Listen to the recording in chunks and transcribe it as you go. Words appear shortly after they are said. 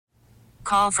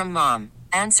Call from mom.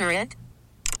 Answer it.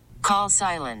 Call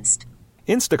silenced.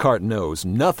 Instacart knows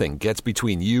nothing gets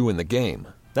between you and the game.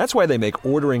 That's why they make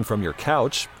ordering from your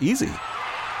couch easy.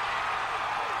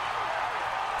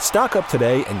 Stock up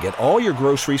today and get all your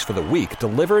groceries for the week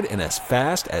delivered in as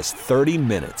fast as 30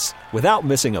 minutes without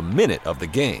missing a minute of the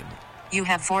game. You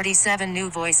have 47 new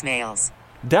voicemails.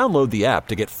 Download the app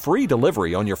to get free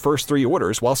delivery on your first 3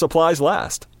 orders while supplies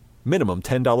last. Minimum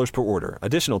 $10 per order.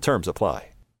 Additional terms apply.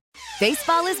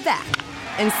 Baseball is back,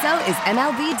 and so is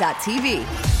MLB.tv.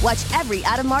 Watch every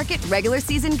out-of-market regular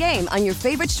season game on your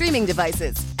favorite streaming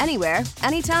devices, anywhere,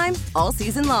 anytime, all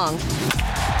season long.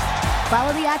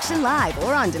 Follow the action live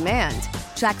or on demand.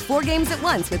 Track 4 games at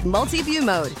once with multi-view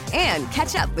mode and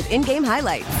catch up with in-game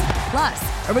highlights.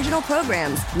 Plus, original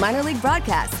programs, minor league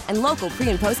broadcasts, and local pre-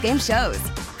 and post-game shows.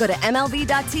 Go to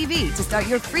MLB.tv to start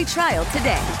your free trial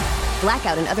today.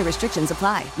 Blackout and other restrictions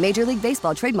apply. Major League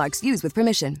Baseball trademarks used with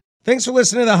permission. Thanks for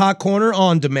listening to the Hot Corner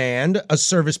on Demand, a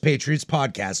Service Patriots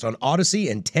podcast on Odyssey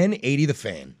and 1080 The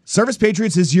Fan. Service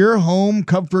Patriots is your home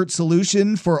comfort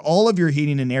solution for all of your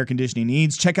heating and air conditioning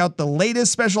needs. Check out the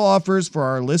latest special offers for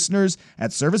our listeners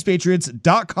at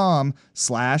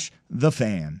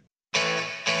servicepatriots.com/thefan.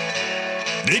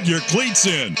 Dig your cleats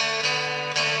in.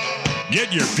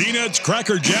 Get your peanuts,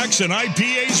 Cracker Jacks, and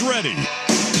IPAs ready.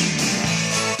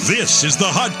 This is the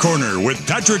Hot Corner with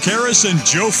Patrick Harris and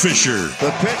Joe Fisher. The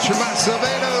pitch from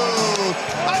Acevedo.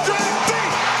 A drive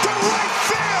deep to right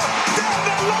field. Down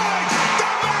the line. The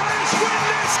Mariners win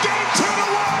this game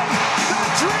 2-1. The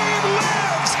dream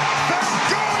lives. They're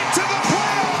going to the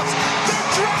playoffs. The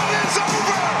drought is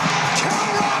over. Cal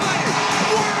Raleigh.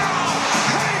 Wow.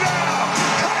 Hey now.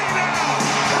 Hey now.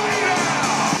 Hey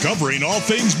now. Covering all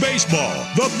things baseball,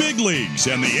 the big leagues,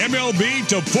 and the MLB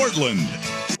to Portland.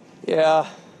 Yeah.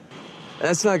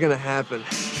 That's not going to happen.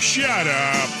 Shut up.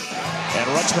 And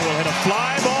Rutschman will hit a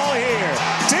fly ball here.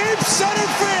 Deep center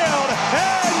field.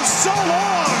 And so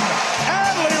long.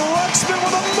 Adley Rutschman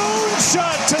with a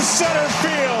moonshot to center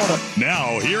field.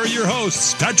 Now, here are your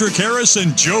hosts, Patrick Harris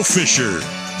and Joe Fisher.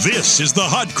 This is the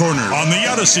Hot Corner on the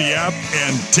Odyssey app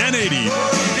and 1080.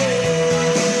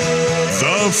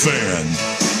 The Fan.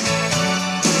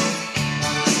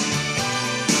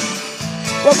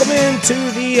 Welcome into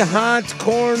the Hot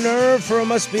Corner for a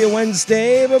Must Be a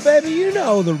Wednesday, but baby, you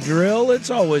know the drill.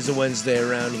 It's always a Wednesday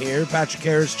around here. Patrick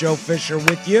Harris, Joe Fisher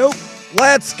with you.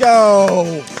 Let's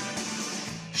go.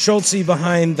 Schultze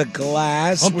behind the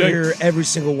glass. Okay. We're here every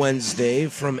single Wednesday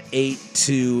from 8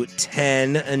 to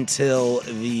 10 until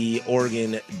the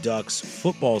Oregon Ducks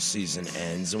football season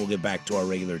ends, and we'll get back to our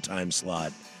regular time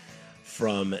slot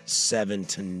from 7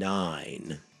 to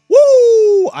 9.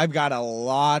 Woo! I've got a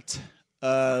lot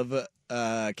of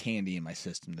candy in my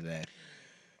system today.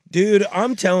 Dude,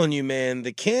 I'm telling you, man,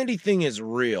 the candy thing is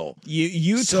real.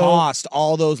 You tossed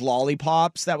all those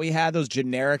lollipops that we had, those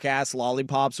generic ass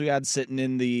lollipops we had sitting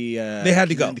in the they had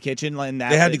to go in the kitchen, and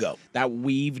they had to go. That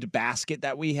weaved basket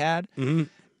that we had, mm-hmm.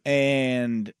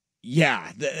 And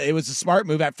yeah, it was a smart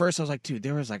move. At first, I was like, dude,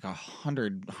 there was like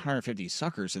 150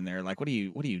 suckers in there. Like, what are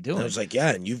you doing? I was like,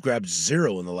 yeah, and you've grabbed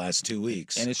 0 in the last 2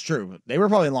 weeks. And it's true. They were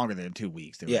probably longer than 2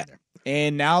 weeks. They were yeah. There.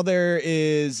 And now there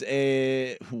was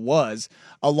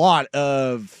a lot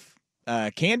of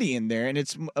candy in there, and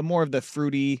it's more of the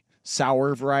fruity,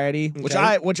 sour variety,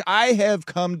 okay. which I have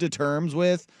come to terms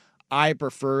with. I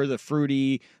prefer the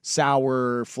fruity,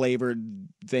 sour flavored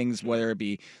things, whether it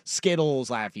be Skittles,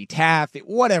 Laffy Taffy,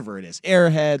 whatever it is,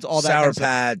 Airheads, all that. Sour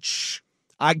Patch.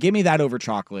 Give me that over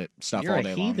chocolate stuff You're all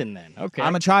day a heathen long. then. Okay.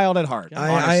 I'm a child at heart.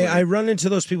 I run into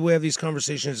those people who have these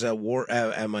conversations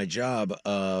at my job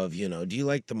of, do you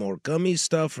like the more gummy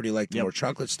stuff or do you like the more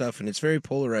chocolate stuff? And it's very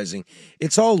polarizing.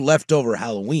 It's all leftover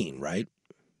Halloween, right?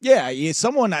 Yeah,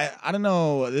 someone, I don't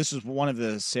know, this is one of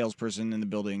the salesperson in the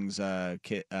building's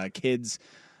kids'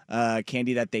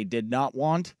 candy that they did not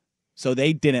want. So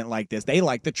they didn't like this. They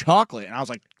liked the chocolate. And I was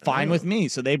like, fine with me.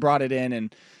 So they brought it in,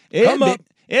 and it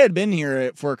had been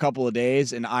here for a couple of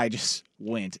days, and I just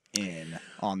went in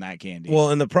on that candy.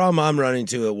 Well, and the problem I'm running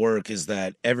into at work is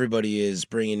that everybody is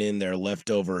bringing in their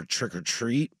leftover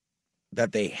trick-or-treat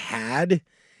that they had.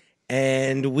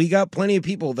 And we got plenty of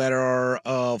people that are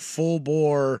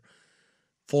full-bore,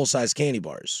 full-size candy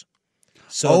bars.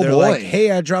 So they're like,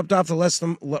 hey, I dropped off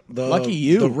Lucky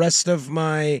you. The rest of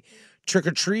my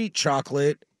trick-or-treat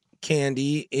chocolate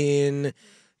candy in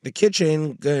the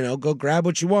kitchen. Go grab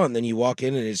what you want. And then you walk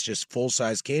in, and it's just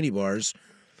full-size candy bars.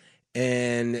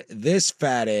 And this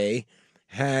fat A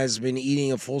has been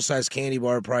eating a full-size candy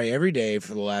bar probably every day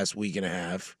for the last week and a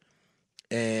half.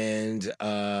 And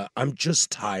I'm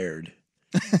just tired.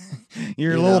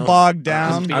 You're a You little know, bogged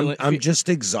down. I'm just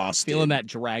exhausted. Feeling that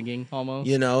dragging almost.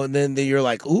 You know, and then you're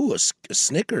like, ooh, a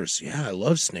Snickers. Yeah, I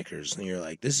love Snickers. And you're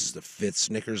like, this is the 5th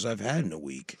Snickers I've had in a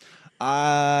week.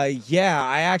 Yeah,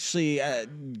 I actually,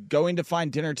 going to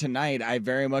find dinner tonight, I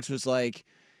very much was like,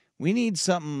 we need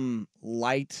something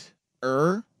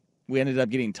lighter. We ended up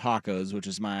getting tacos, which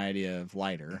is my idea of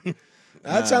lighter.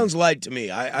 That sounds light to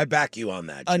me. I back you on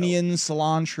that, Joe. Onion,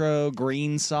 cilantro,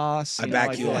 green sauce. I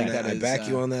back you on that. I is, back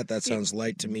you on that. That sounds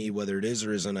light to me. Whether it is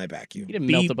or isn't, I back you. You didn't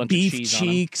melt a bunch beef of cheese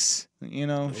cheeks,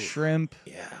 shrimp.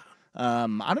 Yeah. I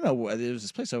don't know. There was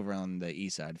this place over on the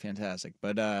east side. Fantastic.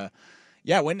 But,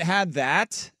 yeah, went and had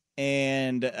that.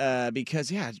 And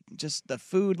because, just the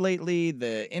food lately,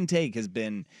 the intake has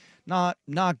been not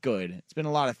good. It's been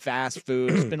a lot of fast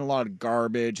food. It's been a lot of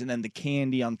garbage. And then the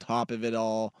candy on top of it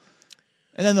all.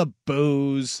 And then the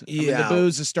booze. I mean, the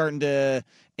booze is starting to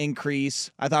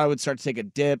increase. I thought I would start to take a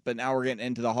dip, but now we're getting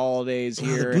into the holidays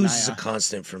here. The booze is a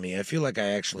constant for me. I feel like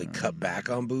I actually cut back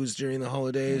on booze during the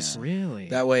holidays. Yeah, really?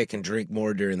 That way I can drink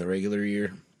more during the regular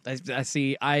year. I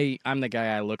see. I'm the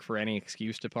guy I look for any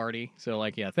excuse to party. So,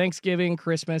 like, Thanksgiving,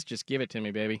 Christmas, just give it to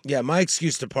me, baby. Yeah, my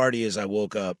excuse to party is I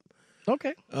woke up.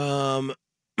 Okay.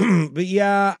 But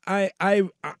yeah, I'm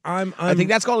I think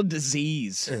that's called a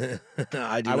disease.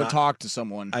 I would talk to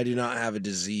someone. I do not have a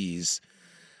disease.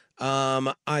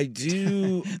 I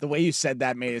do. The way you said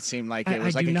that made it seem like it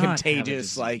was I like do a not have a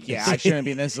contagious, disease. like, I shouldn't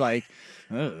be this, like,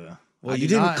 ugh. Well, I you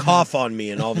do didn't not- cough on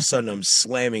me, and all of a sudden I'm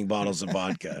slamming bottles of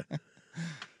vodka.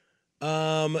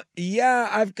 Yeah,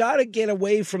 I've got to get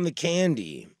away from the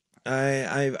candy.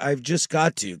 I've just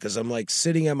got to, because I'm like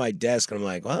sitting at my desk and I'm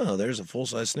like, wow, there's a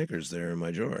full-size Snickers there in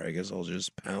my drawer. I guess I'll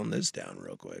just pound this down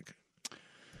real quick.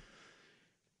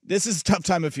 This is a tough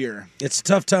time of year. It's a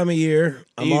tough time of year.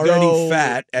 I'm You already go-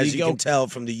 fat, as you you go- can tell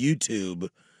from the YouTube.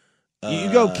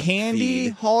 You go candy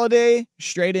feed. holiday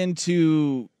straight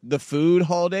into the food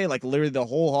holiday, like literally the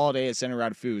whole holiday is centered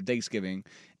around food, Thanksgiving,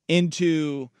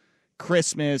 into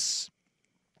Christmas,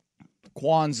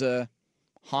 Kwanzaa,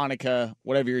 Hanukkah,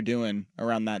 whatever you're doing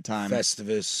around that time.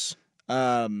 Festivus.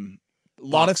 A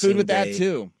lot of food with Boxing that Day.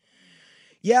 too.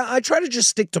 Yeah, I try to just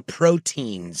stick to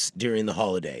proteins during the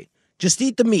holiday. Just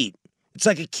eat the meat. It's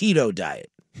like a keto diet.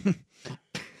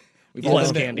 We've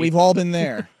Less candy. all been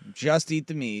there. Just eat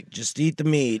the meat. Just eat the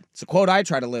meat. It's a quote I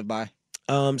try to live by.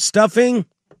 Stuffing,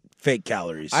 fake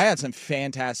calories. I had some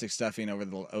fantastic stuffing over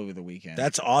the weekend.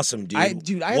 That's awesome, dude. I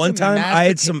had One some time mashed I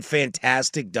had pota- some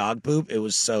fantastic dog poop. It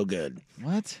was so good.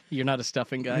 What? You're not a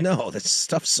stuffing guy? No, that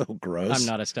stuff's so gross. I'm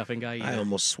not a stuffing guy either. I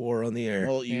almost swore on the air.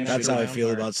 Well, you That's should how I have.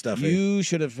 feel about stuffing. You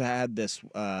should have had this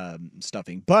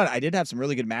stuffing. But I did have some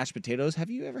really good mashed potatoes. Have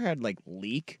you ever had like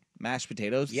leek mashed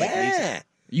potatoes? Like, Yeah.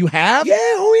 you have? Yeah,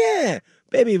 oh yeah.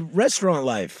 Baby, restaurant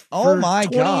life. Oh for my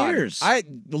 20 god. years.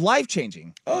 Life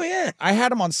changing. Oh yeah. I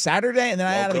had them on Saturday and then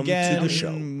I had them Welcome to again the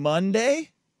show. Monday.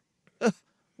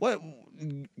 What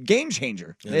game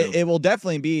changer. I know. It will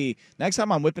definitely be next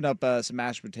time I'm whipping up some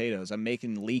mashed potatoes. I'm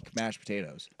making leek mashed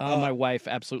potatoes. My wife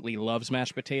absolutely loves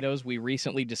mashed potatoes. We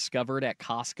recently discovered at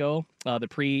Costco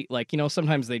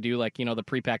sometimes they do the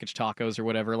prepackaged tacos or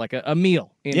whatever, like a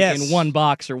meal in one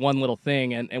box or one little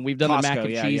thing. And we've done the mac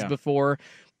and cheese before,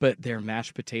 but they're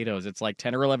mashed potatoes. It's like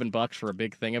 $10 or $11 for a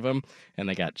big thing of them. And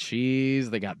they got cheese,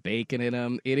 they got bacon in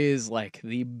them. It is like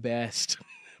the best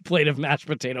plate of mashed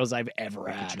potatoes I've ever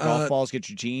had. Golf balls, get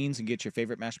your jeans, and get your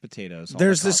favorite mashed potatoes. All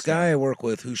There's at this Costco. guy I work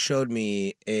with who showed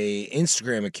me a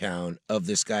Instagram account of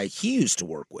this guy he used to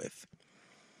work with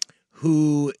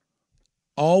who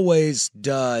always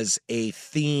does a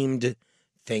themed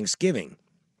Thanksgiving.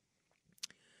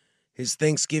 His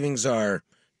Thanksgivings are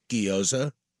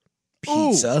gyoza,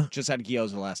 pizza, Ooh, just had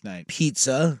gyoza last night.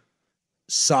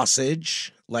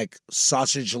 sausage, like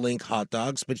sausage link hot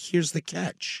dogs, but here's the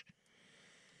catch.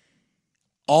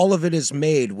 All of it is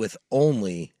made with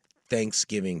only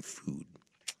Thanksgiving food.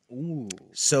 Ooh.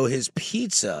 So his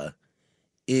pizza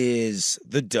is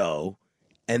the dough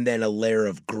and then a layer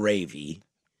of gravy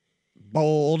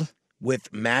Bold.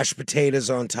 with mashed potatoes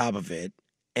on top of it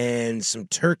and some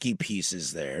turkey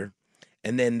pieces there.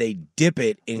 And then they dip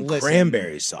it in Listen,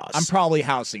 cranberry sauce. I'm probably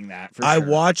housing that for I sure.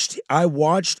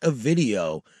 watched a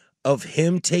video of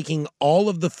him taking all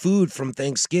of the food from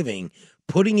Thanksgiving,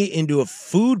 putting it into a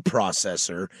food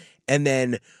processor, and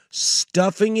then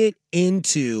stuffing it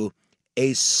into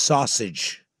a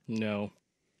sausage. No.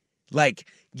 Like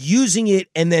using it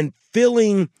and then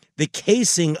filling the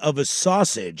casing of a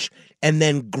sausage and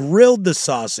then grilled the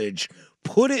sausage,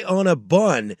 put it on a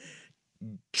bun,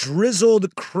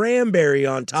 drizzled cranberry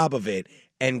on top of it,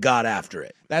 and got after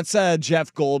it. That's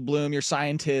Jeff Goldblum. Your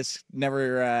scientist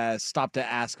never stopped to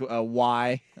ask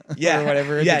why. Yeah, or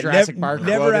whatever. Yeah, the Jurassic Park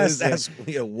never quote asked is.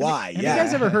 why. Have Yeah. you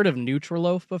guys ever heard of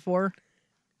Nutriloaf before?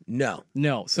 No.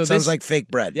 No. So Sounds this, like fake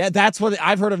bread. Yeah, that's what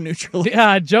I've heard of Nutriloaf.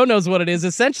 Yeah, Joe knows what it is.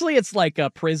 Essentially, it's like a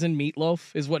prison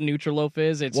meatloaf is what Nutriloaf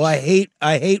is. It's Well, I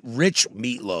hate rich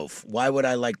meatloaf. Why would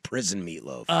I like prison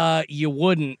meatloaf? you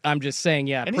wouldn't. I'm just saying,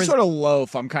 yeah. Any sort of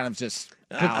loaf, I'm kind of just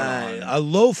out on. A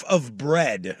loaf of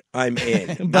bread, I'm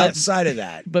in. Outside of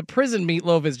that, But prison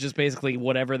meatloaf is just basically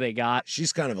whatever they got.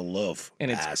 she's kind of a loaf.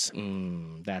 And it's ass.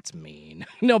 That's mean.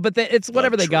 No, but it's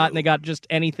whatever they got, true. and they got just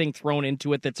anything thrown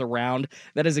into it that's around.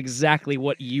 That is exactly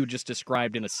what you just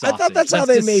described in a I sausage. thought that's how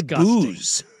they made disgusting.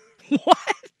 booze.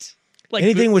 What? Like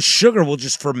Anything with sugar will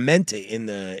just ferment it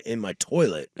in my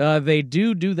toilet. they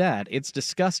do that. It's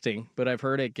disgusting, but I've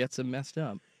heard it gets them messed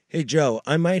up. Hey Joe,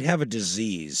 I might have a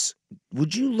disease.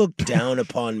 Would you look down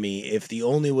upon me if the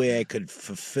only way I could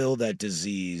fulfill that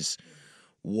disease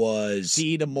was To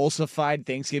eat emulsified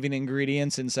Thanksgiving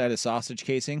ingredients inside a sausage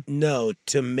casing? no,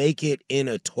 to make it in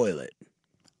a toilet?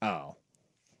 Oh.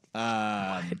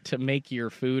 To make your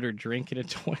food or drink in a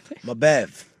toilet. My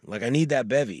bev. Like I need that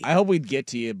bevy. I hope we'd get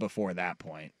to you before that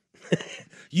point.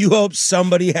 You hope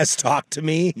somebody has talked to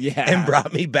me Yeah. and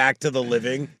brought me back to the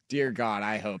living? Dear God,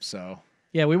 I hope so.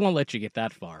 Yeah, we won't let you get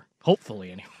that far.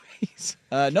 Hopefully, anyways.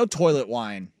 No toilet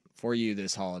wine for you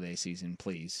this holiday season,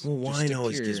 please. Well, Just wine to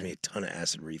always cure- gives me a ton of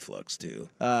acid reflux too.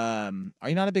 Are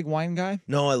you not a big wine guy?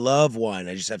 No, I love wine.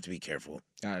 I just have to be careful.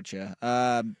 Gotcha.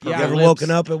 You Yeah, ever lips.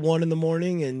 woken up at 1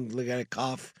 a.m. and look at a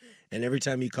cough, and every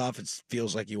time you cough, it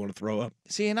feels like you want to throw up?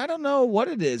 See, and I don't know what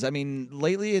it is. I mean,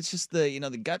 lately it's just the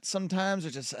guts sometimes are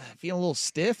just feeling a little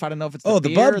stiff. I don't know if it's the The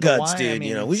beer or bub the guts, wine. dude. I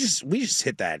mean, we just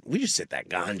hit that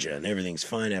ganja, and everything's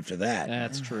fine after that.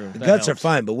 That's true. The That guts are helps.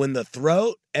 fine, but when the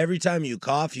throat, every time you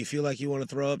cough, you feel like you want to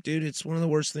throw up, dude. It's one of the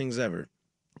worst things ever.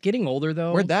 Getting older,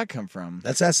 though. Where'd that come from?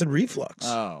 That's acid reflux,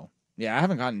 Oh, yeah, I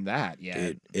haven't gotten that yet.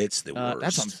 dude. It's the worst.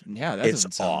 That sounds that It's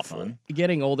doesn't sound awful. fun.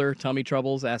 Getting older, tummy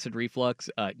troubles, acid reflux.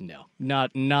 No,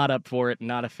 not up for it.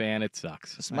 Not a fan. It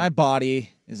sucks. My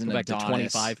body is an Go back to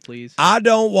Adonis. 25, please. I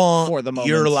don't For want the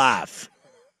your moment. life.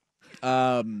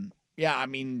 Yeah, I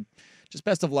mean, just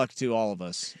best of luck to all of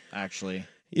us. Actually,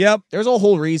 Yep. there's a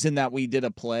whole reason that we did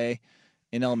a play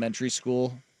in elementary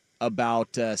school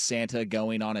about Santa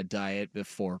going on a diet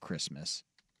before Christmas.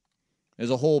 There's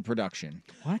a whole production.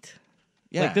 What?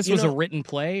 Yeah, Like this you was a know- written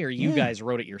play, or you Yeah. guys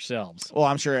wrote it yourselves? Well,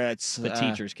 I'm sure it's The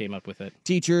teachers came up with it.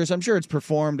 Teachers. I'm sure it's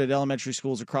performed at elementary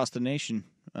schools across the nation.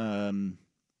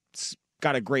 It's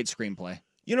got a great screenplay.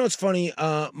 You know what's funny?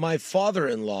 My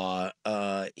father-in-law,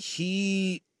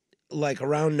 he like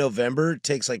around November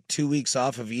takes like 2 weeks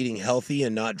off of eating healthy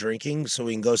and not drinking, so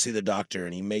he can go see the doctor.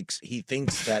 And he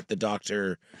thinks that the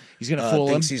doctor He's gonna fool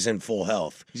him. thinks he's in full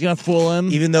health, He's gonna fool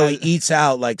him, even though he eats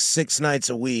out like 6 nights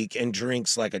a week and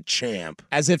drinks like a champ.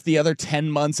 as if the other 10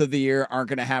 months of the year aren't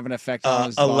gonna have an effect on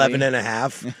his 11 body. and a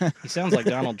half. He sounds like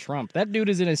Donald Trump. That dude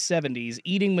is in his 70s,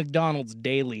 eating McDonald's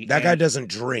daily. That guy and doesn't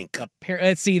drink.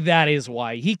 See, that is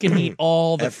why he can eat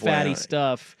all the fatty FYI.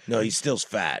 stuff, No, he still's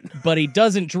fat. but he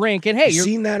doesn't drink. And hey, You you're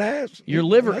seen that ass? your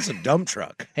liver- That's a dump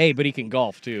truck. hey, but he can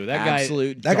golf too. That guy.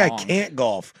 Absolute That guy dong. can't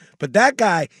golf, but that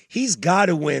guy, he's got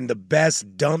to win the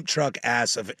best dump truck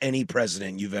ass of any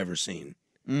president you've ever seen.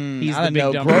 He's I the don't big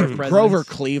know. dumper of presidents. Grover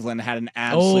Cleveland had an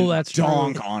absolute that's true.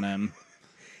 donk on him.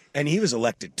 And he was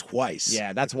elected twice.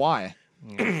 Yeah, that's why.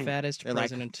 Fattest They're like-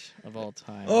 president of all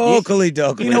time. Oakley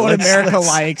dokley. You know what Let's- America let's-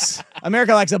 likes?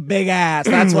 America likes a big ass.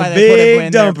 That's why A they put him big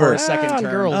in there for dumper. a second Ah, term.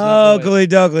 girls. not boys. Oakley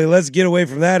dokley. Let's get away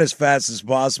from that as fast as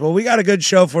possible. We got a good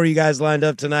show for you guys lined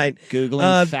up tonight.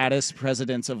 Googling fattest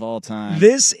presidents of all time.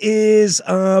 This is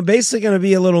basically going to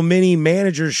be a little mini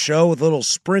manager's show with a little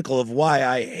sprinkle of why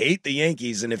I hate the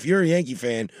Yankees. And if you're a Yankee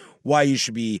fan, why you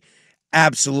should be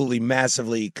absolutely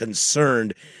massively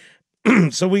concerned.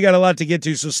 So we got a lot to get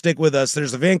to, so stick with us.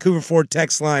 There's the Vancouver Ford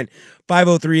text line,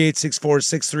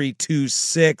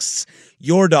 503-864-6326.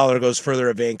 Your dollar goes further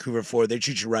at Vancouver Ford. They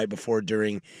treat you right before,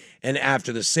 during, and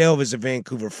after the sale. Visit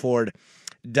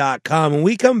VancouverFord.com. When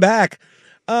we come back,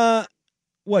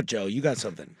 what, Joe? You got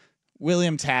something?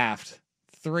 William Taft,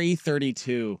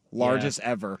 332, largest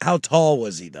ever. How tall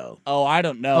was he, though? Oh, I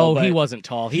don't know. Oh, but he wasn't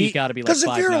tall. He's got to be like 5'9". Because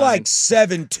if you're like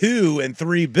 7'2" and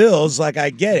 3 bills, like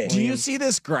I get it. Do you see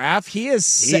this graph? He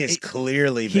is He is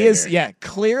clearly bigger. He is,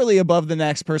 clearly above the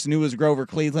next person, who was Grover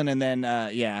Cleveland, and then,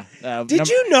 Did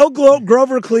you know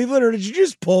Grover Cleveland, or did you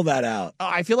just pull that out?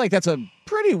 I feel like that's a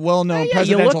pretty well-known You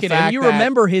presidential look at fact him, you that-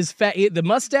 remember the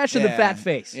mustache and the fat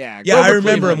face. Yeah, Yeah, I Grover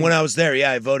remember Cleveland. him when I was there.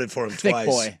 Yeah, I voted for him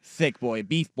twice. Thick boy,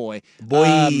 beef boy.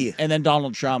 Boy. And then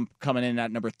Donald Trump coming in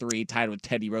at number 3, tied with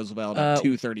Teddy Roosevelt at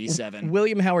 237.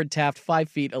 William Howard Taft, 5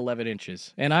 feet 11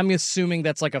 inches, and I'm assuming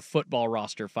that's like a football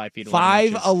roster, 5 feet 11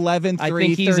 inches. 5'11", I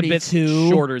think he's a bit 332.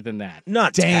 shorter than that.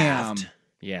 Not Damn. Taft.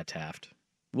 Yeah, Taft.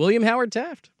 William Howard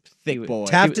Taft. Thick boy.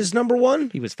 Taft is number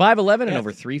 1? He was 5'11" and Yeah,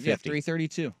 over 350.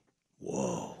 332.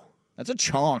 Whoa. That's a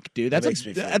chunk, dude. That That's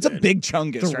makes me feel a good. big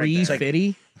chungus right there.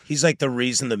 350. He's like the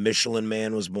reason the Michelin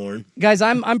Man was born. Guys,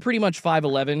 I'm pretty much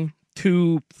 5'11",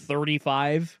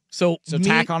 235. So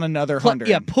tack on another 100.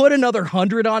 Yeah, put another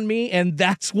 100 on me, and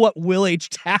that's what Will H.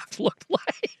 Taft looked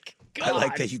like. God. I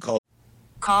like that you call.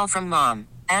 Call from mom.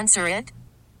 Answer it.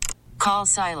 Call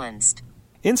silenced.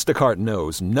 Instacart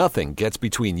knows nothing gets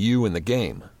between you and the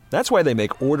game. That's why they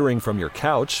make ordering from your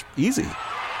couch easy.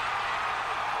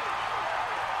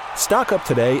 Stock up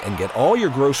today and get all your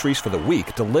groceries for the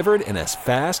week delivered in as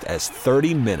fast as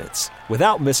 30 minutes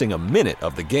without missing a minute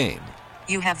of the game.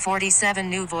 You have 47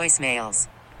 new voicemails.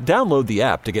 Download the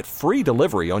app to get free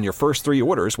delivery on your first 3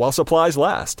 orders while supplies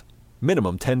last.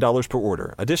 Minimum $10 per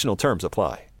order. Additional terms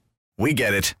apply. We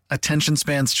get it. Attention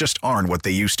spans just aren't what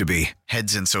they used to be.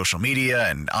 Heads in social media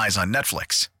and eyes on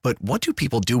Netflix. But what do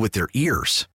people do with their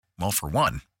ears? Well, for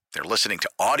one, they're listening to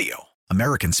audio.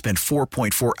 Americans spend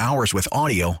 4.4 hours with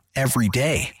audio every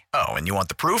day. Oh, and you want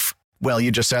the proof? Well,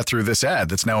 you just sat through this ad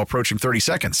that's now approaching 30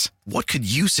 seconds. What could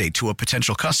you say to a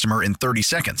potential customer in 30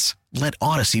 seconds? Let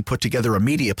Odyssey put together a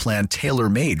media plan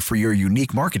tailor-made for your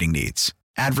unique marketing needs.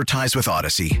 Advertise with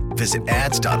Odyssey. Visit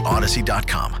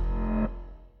ads.odyssey.com.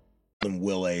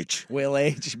 Will H. Will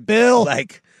H. Bill.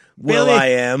 Like Billy. Will I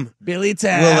Am. Billy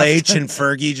Taft. Will H. and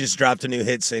Fergie just dropped a new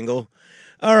hit single.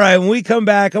 All right, when we come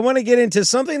back, I want to get into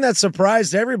something that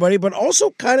surprised everybody, but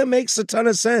also kind of makes a ton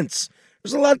of sense.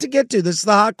 There's a lot to get to. This is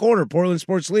the Hot Corner, Portland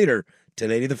Sports Leader,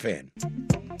 1080 The Fan.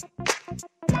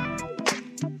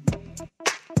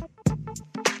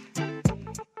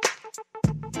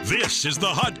 This is the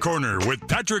Hot Corner with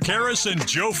Patrick Harris and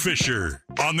Joe Fisher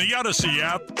on the Odyssey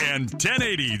app and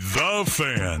 1080 The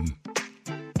Fan.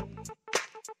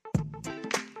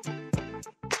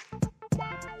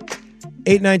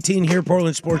 $8:19 here,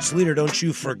 Portland Sports Leader. Don't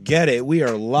you forget it. We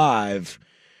are live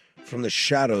from the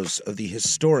shadows of the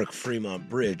historic Fremont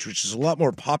Bridge, which is a lot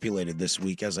more populated this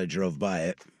week as I drove by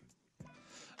it.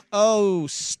 Oh,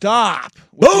 stop.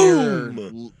 With Boom!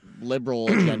 your liberal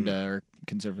agenda or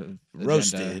conservative agenda.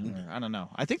 Roasted. I don't know.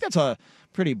 I think that's a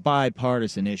pretty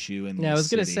bipartisan issue in Yeah, I was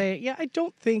going to say, I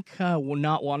don't think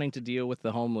not wanting to deal with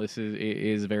the homeless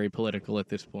is very political at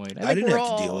this point. I didn't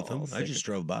have to deal with them. I just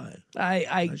drove by.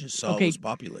 I just saw it was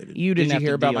populated. You didn't Did you have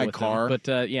hear to about deal my with car? them,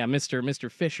 but yeah,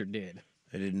 Mr. Fisher did.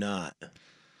 I did not.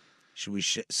 Should we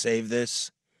save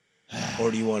this?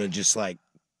 Or do you want to just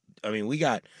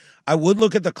I would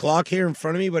look at the clock here in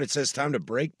front of me, but it says time to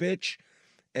break, bitch.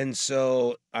 And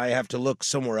so I have to look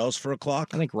somewhere else for a clock.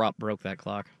 I think Rob broke that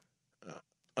clock.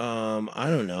 I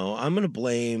don't know. I'm going to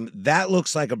blame. That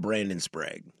looks like a Brandon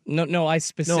Sprague. No, I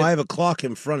specifically. No, I have a clock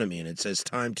in front of me and it says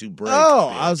time to break. Oh,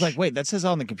 bitch. I was like, wait, that says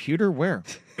on the computer? Where?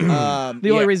 The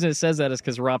only reason it says that is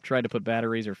because Rob tried to put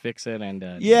batteries or fix it, and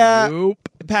nope.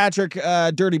 Patrick,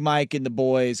 Dirty Mike, and the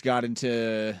boys got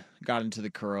into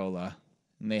the Corolla,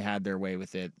 and they had their way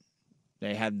with it.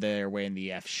 They had their way in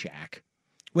the F shack.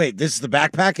 Wait, this is the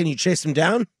backpack and you chased him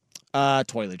down?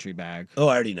 Toiletry bag. Oh,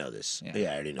 I already know this.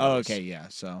 Yeah, I already know. Oh, this. okay, yeah.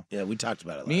 So yeah, we talked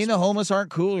about it. Me and the homeless aren't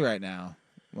cool right now.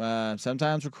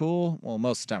 Sometimes we're cool. Well,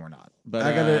 most of the time we're not. But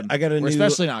I got a we're new,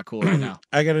 especially not cool right now.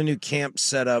 I got a new camp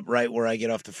set up right where I get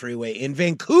off the freeway in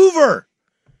Vancouver.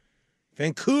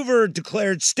 Vancouver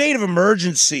declared state of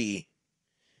emergency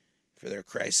for their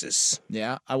crisis.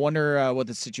 Yeah, I wonder what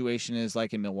the situation is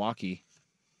like in Milwaukee.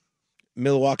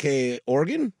 Milwaukee,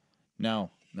 Oregon?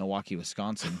 No, Milwaukee,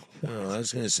 Wisconsin. Oh, I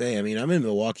was going to say, I mean, I'm in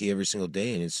Milwaukee every single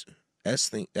day, and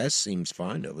that seems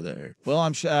fine over there. Well,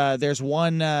 I'm sure there's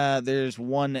one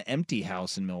empty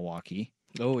house in Milwaukee.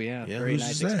 Oh yeah, very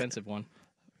nice, expensive one.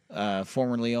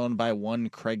 Formerly owned by one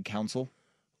Craig Counsell.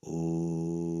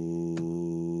 Ooh,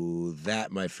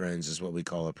 that, my friends, is what we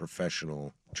call a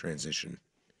professional transition.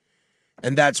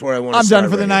 And that's where I want to start. I'm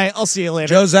done for the night. I'll see you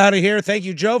later. Joe's out of here. Thank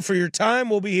you, Joe, for your time.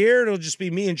 We'll be here. It'll just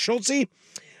be me and Schultzy.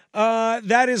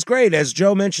 That is great. As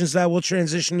Joe mentions that, we'll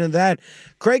transition to that.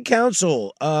 Craig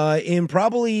Counsell, in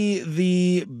probably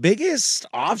the biggest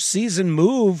off-season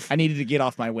move I needed to get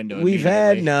off my window. we've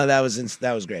had. No, that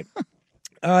was great.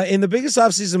 In the biggest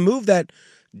off-season move that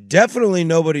definitely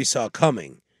nobody saw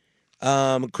coming.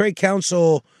 Craig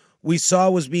Counsell, we saw,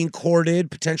 was being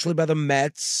courted potentially by the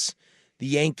Mets. the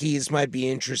Yankees might be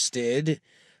interested.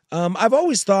 I've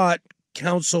always thought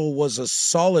Counsell was a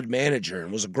solid manager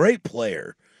and was a great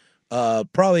player.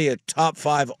 Probably a top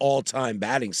 5 all-time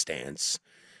batting stance.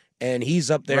 And he's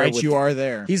up there. Right, you are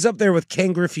there. He's up there with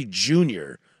Ken Griffey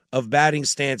Jr. of batting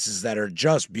stances that are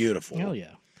just beautiful. Hell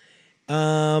yeah.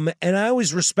 And I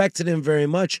always respected him very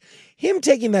much. Him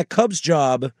taking that Cubs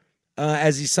job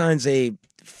as he signs a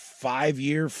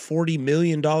 5-year, $40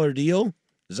 million deal.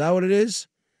 Is that what it is?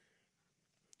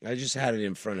 I just had it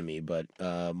in front of me, but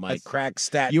my crack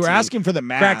stat You were team, asking for the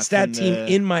math. crack stat team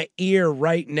in my ear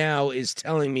right now is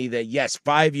telling me that, yes,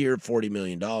 5-year, $40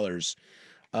 million.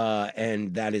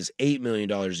 And that is $8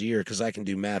 million a year because I can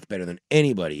do math better than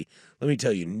anybody. Let me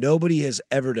tell you, nobody has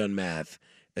ever done math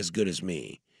as good as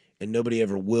me. And nobody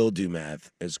ever will do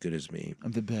math as good as me.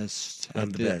 I'm the best.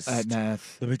 I'm the best at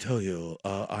math. Let me tell you,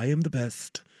 I am the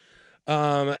best.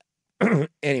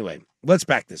 Anyway, let's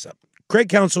back this up. Craig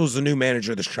Counsell is the new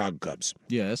manager of the Chicago Cubs.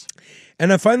 Yes.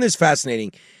 And I find this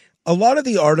fascinating. A lot of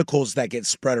the articles that get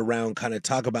spread around kind of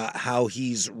talk about how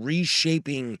he's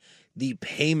reshaping the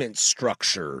payment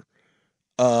structure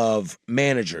of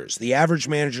managers. The average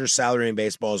manager's salary in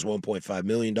baseball is $1.5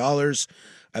 million.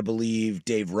 I believe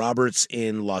Dave Roberts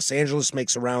in Los Angeles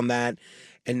makes around that.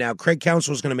 And now Craig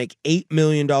Counsell is going to make $8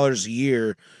 million a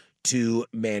year to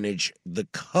manage the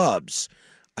Cubs.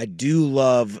 I do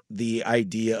love the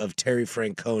idea of Terry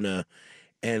Francona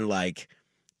and like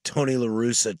Tony La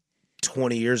Russa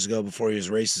 20 years ago before he was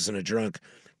racist and a drunk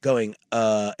going,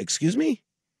 excuse me?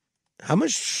 How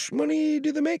much money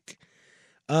do they make?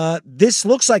 This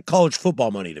looks like college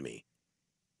football money to me,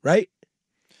 right?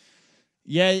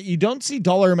 Yeah, you don't see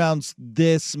dollar amounts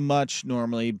this much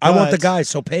normally. But I want the guy,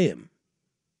 so pay him.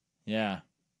 Yeah.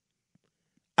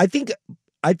 I think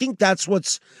that's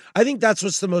what's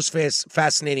the most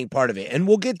fascinating part of it. And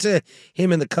we'll get to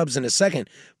him and the Cubs in a second.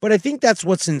 But I think that's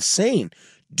what's insane.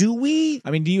 Do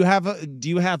you have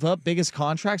up biggest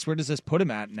contracts? Where does this put him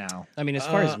at now? I mean, as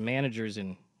far as managers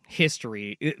in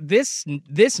history, this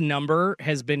number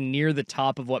has been near the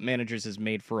top of what managers has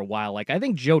made for a while. Like I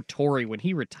think Joe Torre, when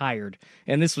he retired,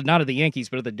 and this was not of the Yankees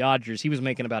but of the Dodgers, he was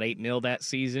making about $8 million that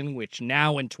season, which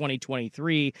now in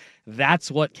 2023,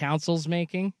 that's what Counsell's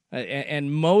making.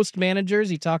 And most managers,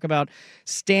 you talk about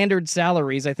standard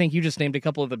salaries. I think you just named a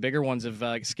couple of the bigger ones of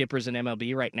skippers in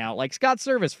MLB right now. Like Scott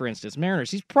Service, for instance,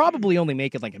 Mariners, he's probably only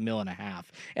making like $1.5 million.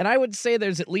 And I would say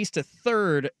there's at least a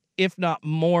third, if not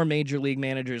more, major league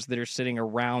managers that are sitting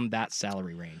around that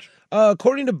salary range.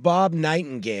 According to Bob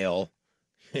Nightingale,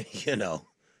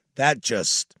 that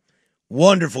just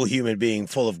wonderful human being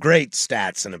full of great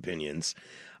stats and opinions.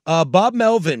 Bob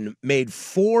Melvin made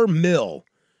 $4 million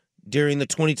during the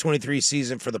 2023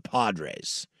 season for the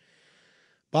Padres.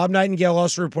 Bob Nightingale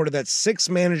also reported that 6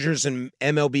 managers in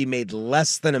MLB made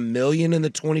less than $1 million in the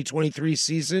 2023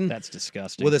 season. That's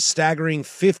disgusting. With a staggering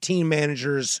 15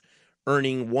 managers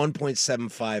earning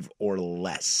 1.75 or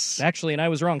less. Actually, and I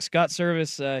was wrong. Scott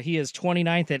Service, he is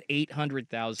 29th at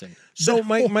 800,000. So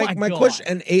my question,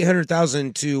 and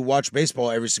 800,000 to watch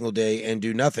baseball every single day and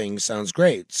do nothing sounds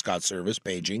great. Scott Service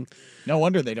paging. No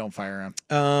wonder they don't fire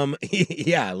him.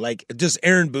 Yeah, like does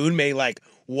Aaron Boone make like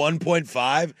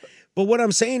 1.5? But what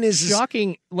I'm saying is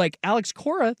shocking. Like Alex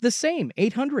Cora, the same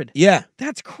 800. Yeah,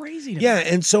 that's crazy. Yeah,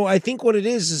 and so I think what it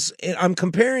is I'm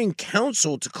comparing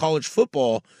Counsell to college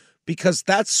football. Because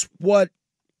that's what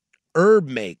Herb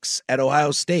makes at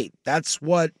Ohio State. That's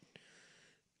what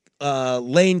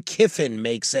Lane Kiffin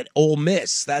makes at Ole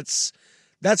Miss. That's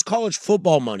college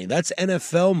football money. That's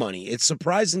NFL money. It's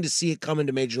surprising to see it come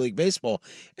into Major League Baseball.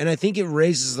 And I think it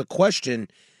raises the question,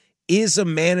 is a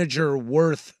manager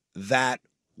worth that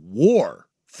war,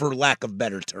 for lack of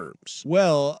better terms?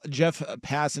 Well, Jeff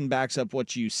Passan backs up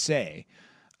what you say.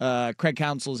 Craig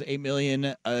Counsell's $8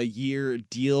 million a year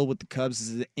deal with the Cubs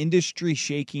is an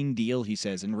industry-shaking deal, he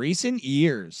says. In recent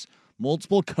years,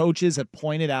 multiple coaches have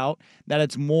pointed out that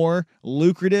it's more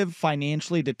lucrative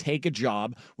financially to take a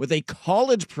job with a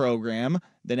college program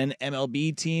than an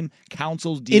MLB team.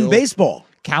 Counsell's deal in baseball.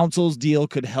 Counsell's deal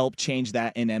could help change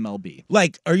that in MLB.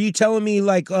 Like, are you telling me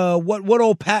like what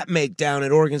old Pat make down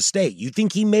at Oregon State? You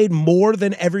think he made more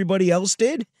than everybody else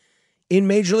did in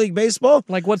Major League Baseball?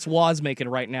 Like what's Waz making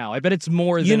right now? I bet it's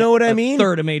more than a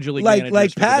third of Major League managers.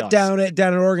 Like Pat down at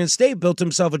Oregon State built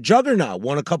himself a juggernaut,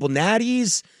 won a couple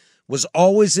natties, was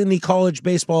always in the college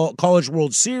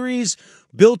World Series,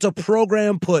 built a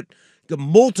program, put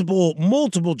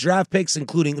multiple draft picks,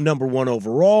 including number 1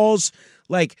 overalls.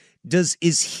 Like,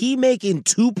 is he making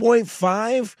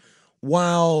 2.5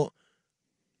 while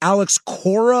Alex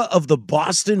Cora of the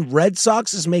Boston Red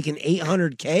Sox is making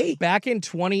 $800K? Back in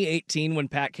 2018, when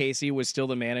Pat Casey was still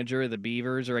the manager of the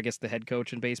Beavers, or I guess the head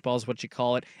coach in baseball is what you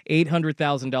call it,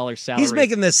 $800,000 salary. He's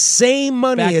making the same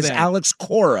money as Alex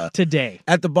Cora today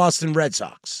at the Boston Red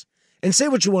Sox. And say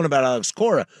what you want about Alex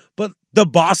Cora, but the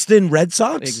Boston Red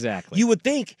Sox? Exactly. You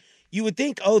would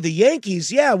think, oh, the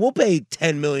Yankees, yeah, we'll pay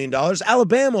 $10 million.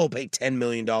 Alabama will pay $10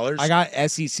 million. I got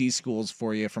SEC schools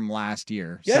for you from last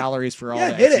year. Yeah. Salaries for all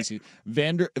the hit SEC.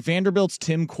 Vanderbilt's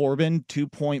Tim Corbin,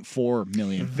 $2.4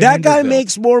 million. That guy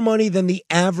makes more money than the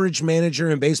average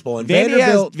manager in baseball. And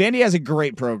Vandy has a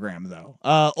great program, though.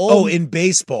 In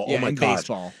baseball. Yeah, oh, my in God.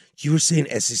 baseball. You were saying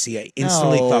SEC. I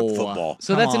instantly thought football.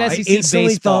 So that's an SEC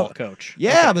baseball coach.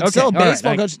 Yeah, but still a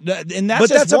baseball coach. And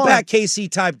that's a Pat Casey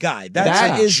type guy.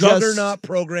 That is juggernaut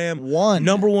program.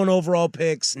 Number 1 overall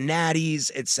picks, natties,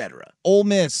 etc. Ole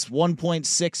Miss,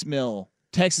 $1.6 million.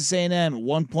 Texas A&M,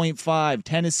 1.5.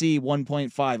 Tennessee,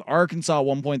 1.5. Arkansas,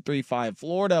 1.35.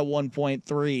 Florida,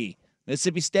 1.3.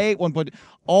 Mississippi State, 1.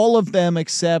 All of them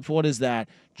except, what is that?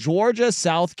 Georgia,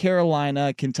 South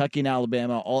Carolina, Kentucky, and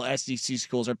Alabama, all SEC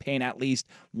schools are paying at least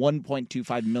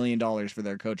 $1.25 million for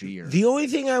their coach a year. The only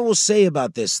thing I will say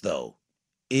about this, though,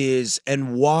 is,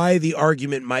 and why the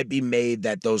argument might be made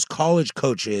that those college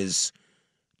coaches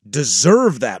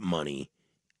deserve that money,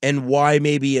 and why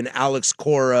maybe an Alex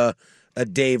Cora, a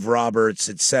Dave Roberts,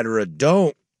 etc.,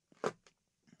 don't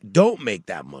make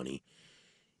that money,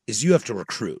 is you have to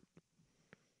recruit.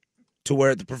 To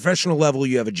where at the professional level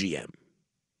you have a GM.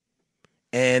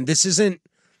 And this isn't,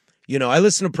 I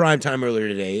listened to Primetime earlier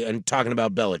today and talking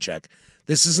about Belichick.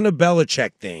 This isn't a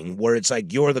Belichick thing where it's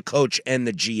like you're the coach and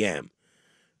the GM.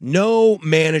 No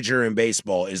manager in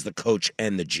baseball is the coach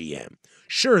and the GM.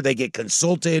 Sure, they get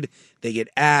consulted, they get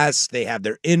asked, they have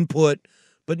their input,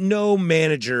 but no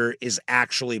manager is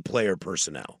actually player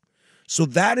personnel. So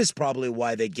that is probably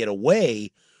why they get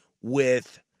away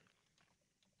with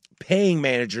paying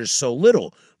managers so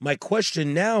little. My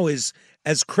question now is,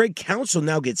 as Craig Counsell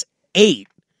now gets 8,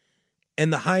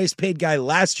 and the highest paid guy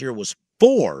last year was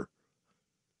 4,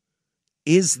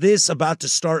 is this about to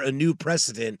start a new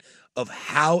precedent of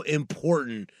how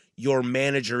important your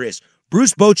manager is?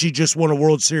 Bruce Bochy just won a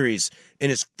World Series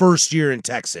in his first year in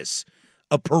Texas.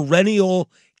 A perennial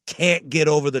can't get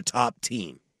over the top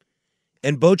team.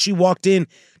 And Bochy walked in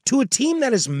to a team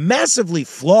that is massively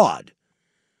flawed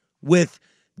with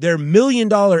their $1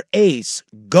 million ace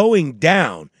going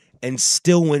down and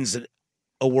still wins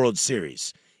a World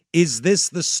Series. Is this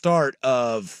the start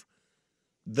of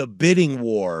the bidding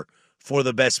war for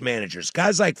the best managers?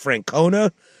 Guys like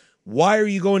Francona, why are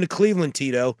you going to Cleveland,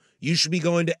 Tito? You should be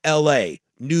going to L.A.,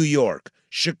 New York,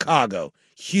 Chicago,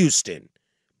 Houston,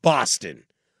 Boston.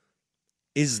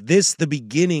 Is this the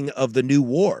beginning of the new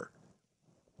war?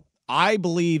 I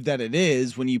believe that it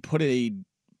is when you put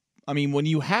when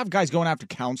you have guys going after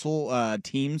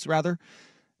teams,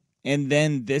 and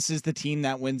then this is the team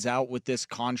that wins out with this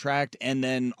contract, and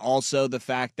then also the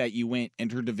fact that you went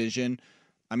interdivision.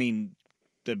 I mean,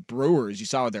 the Brewers, you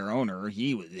saw with their owner,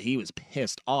 he was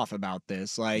pissed off about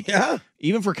this. Like, yeah.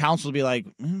 Even for Counsell to be like,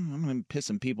 I'm going to piss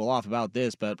some people off about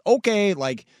this, but okay,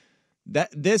 like that.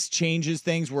 This changes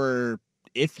things where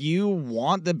if you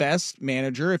want the best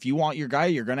manager, if you want your guy,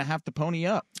 you're going to have to pony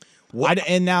up.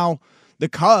 And now the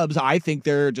Cubs, I think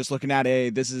they're just looking at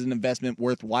this is an investment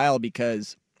worthwhile,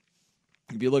 because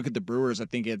if you look at the Brewers, I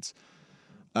think it's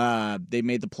they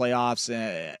made the playoffs.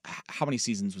 How many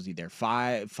seasons was he there?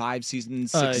 Five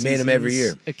seasons? 6 seasons? Made him every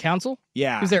year. At Counsell?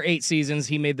 Yeah. He was there 8 seasons.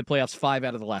 He made the playoffs 5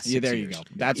 out of the last 6 years. There you go.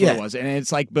 That's what it was. And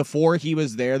it's like before he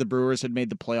was there, the Brewers had made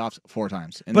the playoffs 4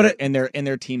 times in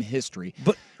their team history.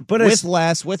 But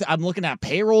I'm looking at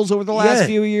payrolls over the last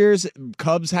few years.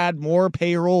 Cubs had more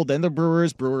payroll than the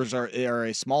Brewers. Brewers are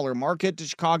a smaller market to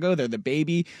Chicago. They're the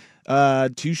baby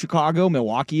to Chicago.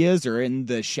 Milwaukee they're in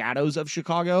the shadows of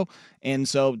Chicago. And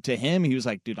so to him, he was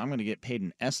like, dude, I'm going to get paid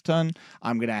an S-ton.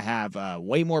 I'm going to have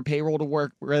way more payroll to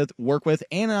work with.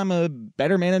 And I'm a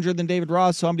better manager than David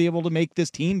Ross, so I'm going to be able to make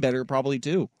this team better probably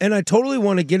too. And I totally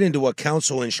want to get into what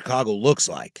Counsell in Chicago looks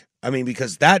like. I mean,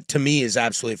 because that to me is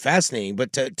absolutely fascinating.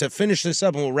 But to finish this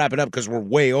up, and we'll wrap it up because we're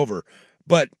way over.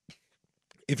 But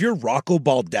if you're Rocco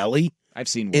Baldelli, I've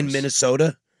seen worse. In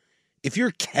Minnesota, if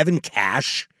you're Kevin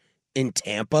Cash in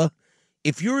Tampa,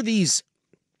 if you're these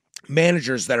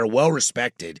managers that are well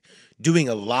respected, doing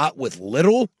a lot with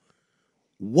little,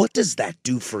 what does that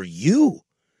do for you?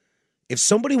 If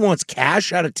somebody wants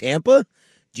cash out of Tampa,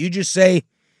 do you just say,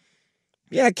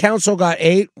 yeah, Counsell got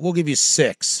 8, we'll give you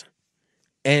 6?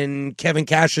 And Kevin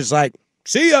Cash is like,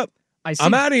 see ya.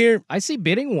 I'm out of here. I see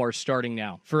bidding wars starting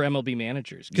now for MLB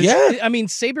managers. Yeah. I mean,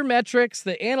 sabermetrics,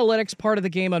 the analytics part of the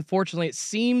game, unfortunately, it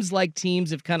seems like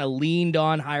teams have kind of leaned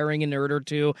on hiring a nerd or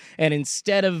two, and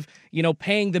instead of,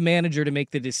 paying the manager to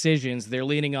make the decisions, they're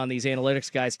leaning on these analytics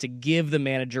guys to give the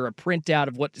manager a printout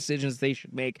of what decisions they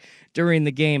should make during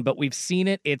the game. But we've seen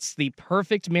it. It's the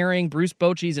perfect marrying. Bruce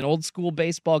Bochy's an old school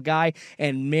baseball guy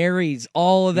and marries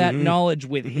all of that knowledge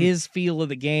with his feel of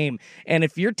the game. And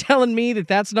if you're telling me that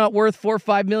that's not worth $4 or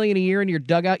 $5 million a year in your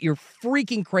dugout, you're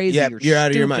freaking crazy. Yeah, you're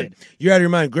out of your mind. You're out of your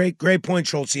mind. Great point,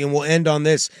 Schultz. And we'll end on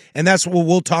this. And that's what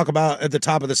we'll talk about at the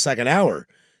top of the second hour.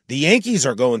 The Yankees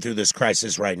are going through this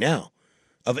crisis right now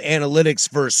of analytics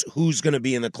versus who's going to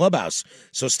be in the clubhouse.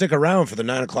 So stick around for the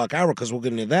 9 o'clock hour because we'll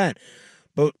get into that.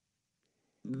 But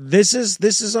this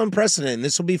is unprecedented.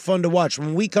 This will be fun to watch.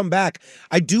 When we come back,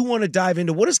 I do want to dive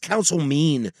into what does Counsell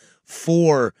mean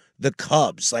for the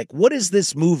Cubs? Like, what does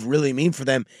this move really mean for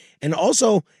them? And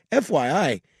also,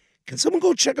 FYI, can someone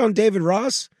go check on David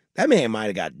Ross? That man might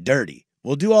have got dirty.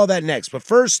 We'll do all that next. But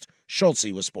first, Schultz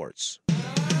with sports.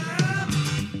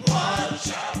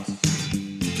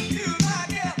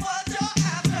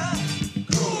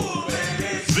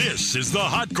 This is the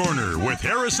Hot Corner with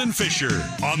Harrison Fisher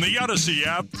on the Odyssey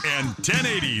app and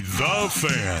 1080 The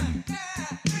Fan.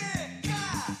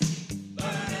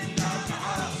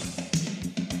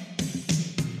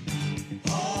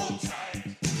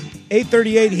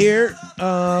 $8:38 here.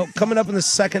 Coming up in the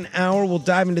second hour, we'll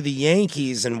dive into the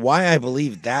Yankees and why I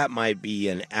believe that might be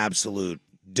an absolute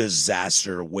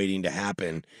disaster waiting to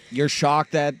happen. You're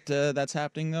shocked that that's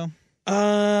happening, though?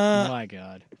 My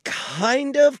God.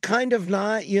 Kind of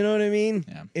not. You know what I mean?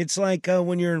 Yeah. It's like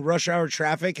when you're in rush hour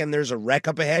traffic and there's a wreck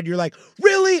up ahead. You're like,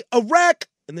 really? A wreck?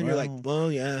 And then you're like,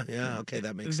 well, yeah, okay,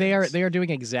 that makes sense. They are doing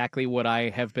exactly what I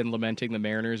have been lamenting the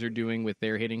Mariners are doing with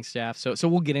their hitting staff. So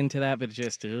we'll get into that, but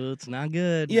it's not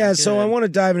good. Yeah, not so good. I want to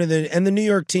dive into the New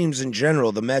York teams in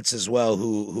general, the Mets as well,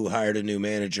 who hired a new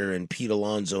manager and Pete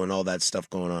Alonso and all that stuff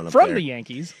going on up from there. the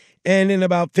Yankees. And in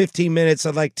about 15 minutes,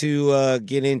 I'd like to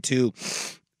get into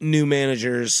new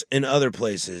managers in other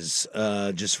places,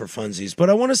 just for funsies. But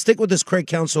I want to stick with this Craig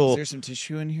Counsell. Is there some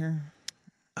tissue in here?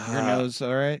 Your nose,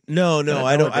 all right? No,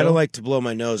 I don't like to blow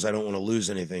my nose. I don't want to lose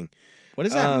anything. What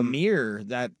is that mirror?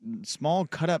 That small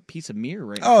cut up piece of mirror,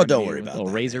 right? Oh, don't worry about that. A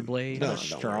little razor blade, No, a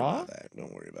straw.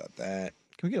 Don't worry about that.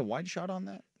 Can we get a wide shot on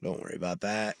that? Don't worry about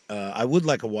that. I would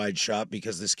like a wide shot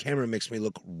because this camera makes me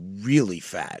look really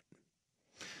fat.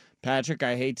 Patrick,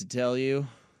 I hate to tell you.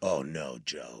 Oh no,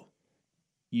 Joe.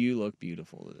 You look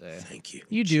beautiful today. Thank you.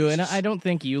 You do, and I don't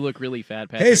think you look really fat,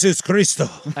 Patrick. Jesus Cristo.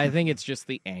 I think it's just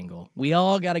the angle. We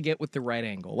all got to get with the right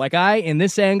angle. Like in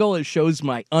this angle, it shows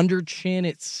my under chin.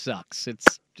 It sucks.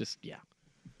 It's just,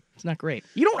 it's not great.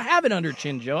 You don't have an under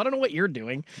chin, Joe. I don't know what you're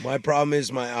doing. My problem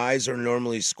is my eyes are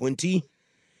normally squinty.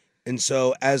 And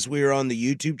so as we're on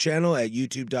the YouTube channel at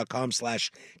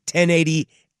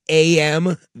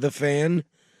youtube.com/1080am, the fan,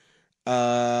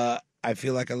 I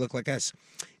feel like I look like us.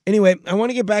 Anyway, I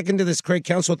want to get back into this Craig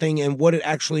Counsell thing and what it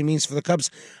actually means for the Cubs.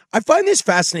 I find this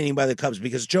fascinating by the Cubs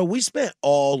because, Joe, we spent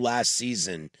all last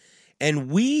season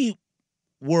and we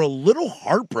were a little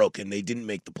heartbroken they didn't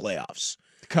make the playoffs.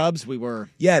 The Cubs, we were.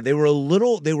 Yeah, they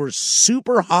were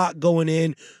super hot going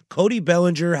in. Cody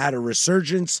Bellinger had a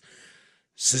resurgence.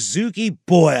 Suzuki,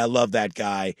 boy, I love that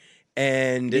guy.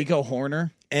 And Nico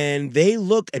Horner. And they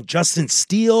look at Justin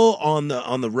Steele on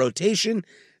the rotation.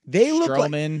 They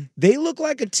look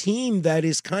like a team that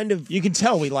is kind of. You can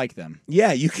tell we like them.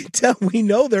 Yeah, you can tell we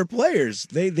know their players.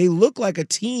 They look like a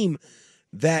team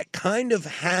that kind of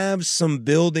have some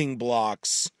building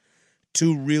blocks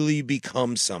to really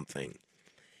become something.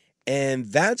 And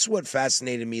that's what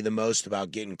fascinated me the most about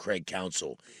getting Craig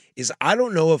Counsell is I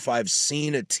don't know if I've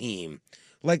seen a team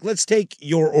like, let's take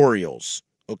your Orioles,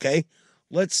 okay?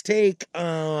 Let's take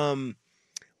the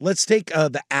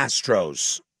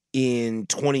Astros in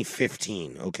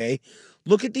 2015, okay?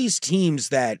 Look at these teams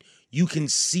that you can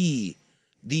see,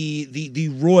 the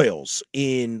Royals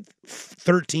in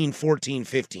 13, 14,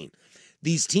 15.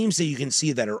 These teams that you can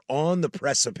see that are on the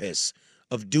precipice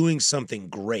of doing something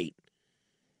great.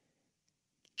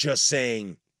 Just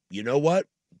saying, you know what?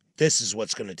 This is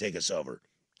what's going to take us over.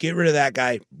 Get rid of that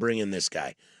guy, bring in this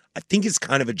guy. I think it's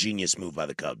kind of a genius move by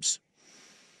the Cubs.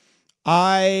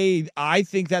 I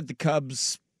think that the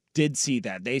Cubs did see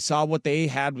that. They saw what they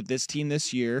had with this team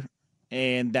this year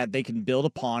and that they can build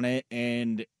upon it.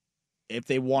 And if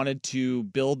they wanted to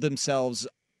build themselves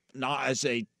not as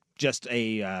just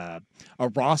a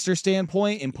roster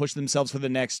standpoint and push themselves for the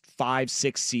next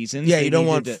 5-6 seasons. Yeah, you don't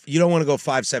want to go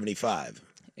 575.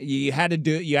 You had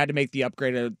to make the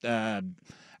upgrade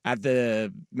at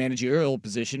the managerial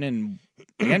position. And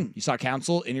again, you saw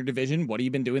Council in your division. What have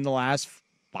you been doing the last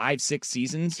 5-6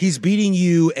 seasons? He's beating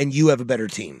you, and you have a better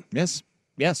team. Yes.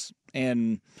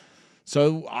 And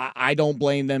so I don't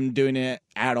blame them doing it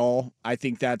at all. I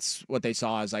think that's what they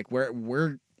saw is like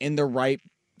we're in the right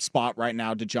spot right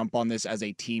now to jump on this as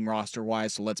a team roster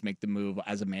wise. So let's make the move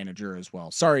as a manager as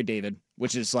well. Sorry, David,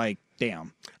 which is like,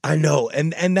 damn. I know.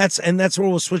 And that's where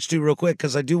we'll switch to real quick.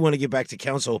 Cause I do want to get back to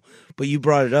Council, but you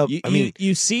brought it up.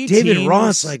 You see David teams,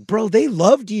 Ross, like, bro, they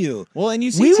loved you. Well, and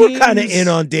you see we teams were kind of in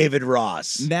on David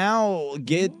Ross. Now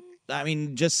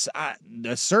just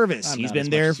the service. He's been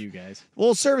there. You guys.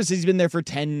 Well, service. He's been there for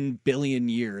 10 billion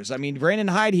years. I mean, Brandon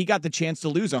Hyde, he got the chance to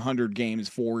lose 100 games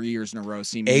 4 years in a row.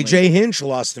 Seemingly. AJ Hinch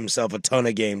lost himself a ton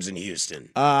of games in Houston.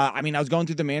 I was going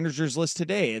through the managers list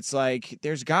today. It's like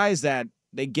there's guys that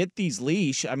they get these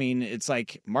leash. I mean, it's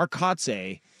like Mark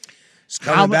Kotze. He's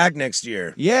coming back next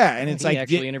year. Yeah, and it's he like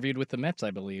actually interviewed with the Mets,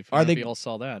 I believe. You all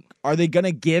saw that? Are they going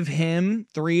to give him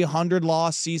 300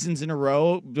 lost seasons in a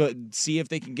row, but see if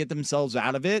they can get themselves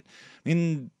out of it? I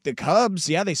mean, the Cubs,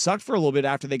 they sucked for a little bit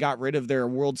after they got rid of their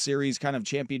World Series kind of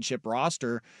championship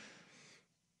roster,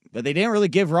 but they didn't really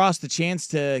give Ross the chance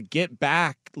to get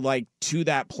back like to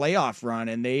that playoff run,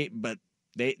 and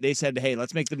They said, hey,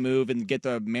 let's make the move and get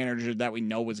the manager that we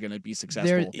know was going to be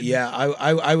successful.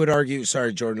 I would argue,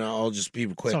 sorry, Jordan, I'll just be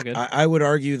quick. It's all good. I would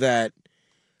argue that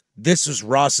this was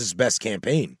Ross's best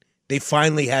campaign. They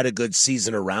finally had a good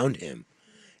season around him.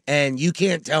 And you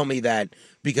can't tell me that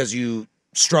because you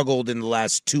struggled in the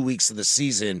last 2 weeks of the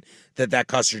season that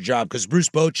cost your job, because Bruce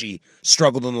Bochy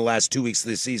struggled in the last 2 weeks of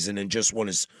the season and just won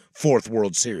his 4th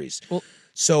World Series. Well,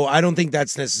 so I don't think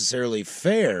that's necessarily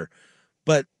fair,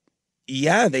 but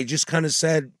yeah, they just kind of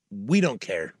said, we don't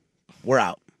care. We're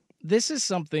out. This is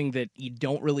something that you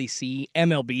don't really see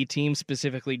MLB teams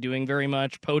specifically doing very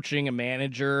much, poaching a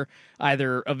manager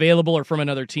either available or from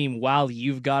another team while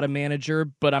you've got a manager.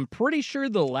 But I'm pretty sure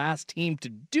the last team to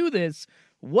do this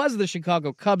was the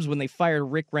Chicago Cubs when they fired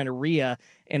Rick Renteria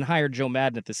and hired Joe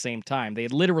Maddon at the same time. They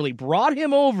had literally brought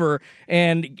him over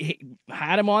and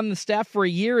had him on the staff for a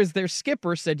year as their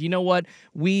skipper, said, you know what,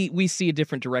 we see a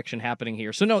different direction happening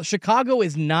here. So no, Chicago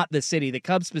is not the city. The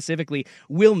Cubs specifically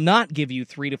will not give you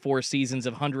 3 to 4 seasons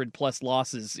of 100+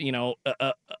 losses,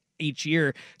 each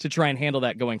year to try and handle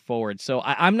that going forward. So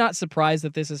I'm not surprised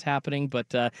that this is happening,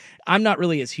 but I'm not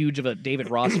really as huge of a David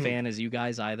Ross fan as you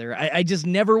guys either. I just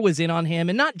never was in on him,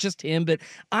 and not just him, but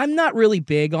I'm not really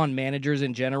big on managers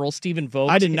in general. Stephen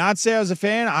Vogt. I did not say I was a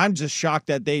fan. I'm just shocked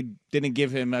that they didn't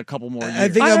give him a couple more years. I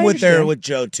think I'm with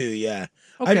Joe too. Yeah.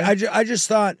 Okay. I just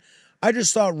thought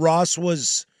Ross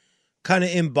was kind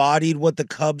of embodied what the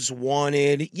Cubs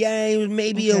wanted. Yeah, he was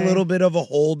maybe a little bit of a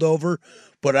holdover,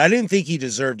 but I didn't think he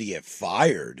deserved to get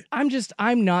fired.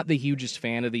 I'm not the hugest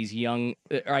fan of these young,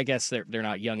 or I guess they're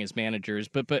not young as managers,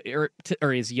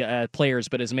 or as players,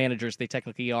 but as managers they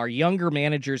technically are younger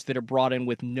managers that are brought in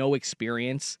with no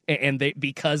experience, and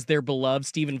because they're beloved.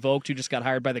 Stephen Vogt, who just got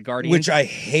hired by the Guardians, which I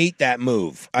hate that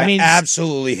move. I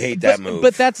absolutely hate that move.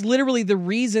 But that's literally the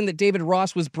reason that David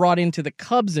Ross was brought into the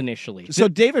Cubs initially. So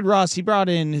David Ross, he brought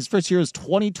in his first year was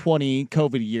 2020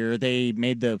 COVID year. They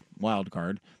made the wild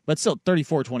card. But still,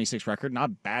 34-26 record. Not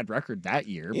a bad record that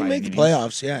year. You make the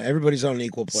playoffs, yeah. Everybody's on an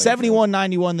equal play.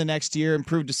 71-91 the next year,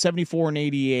 improved to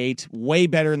 74-88. Way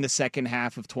better in the second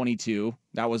half of 22.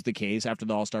 That was the case after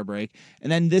the All-Star break.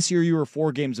 And then this year, you were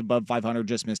 4 games above 500,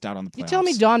 just missed out on the playoffs. You tell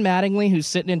me Don Mattingly, who's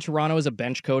sitting in Toronto as a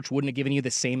bench coach, wouldn't have given you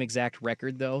the same exact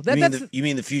record, though? You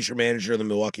mean the future manager of the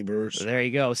Milwaukee Brewers? There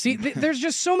you go. See, there's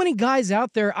just so many guys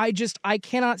out there. I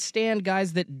cannot stand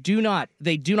guys that do not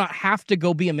have to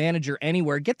go be a manager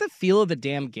anywhere. Get the feel of the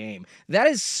damn game. That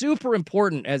is super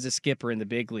important as a skipper in the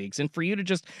big leagues. And for you to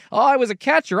just, I was a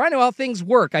catcher, I know how things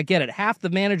work. I get it. Half the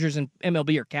managers in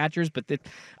MLB are catchers, but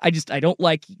I don't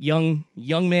like young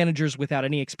managers without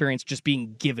any experience just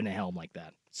being given a helm like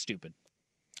that. Stupid.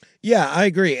 Yeah, I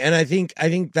agree. And I think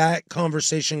that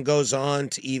conversation goes on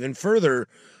to even further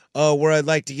where I'd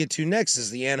like to get to next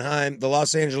is the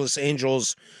Los Angeles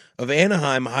Angels of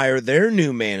Anaheim hire their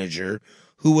new manager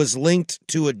who was linked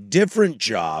to a different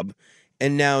job,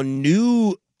 and now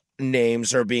new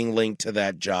names are being linked to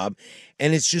that job.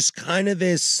 And it's just kind of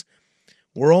this,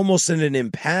 we're almost in an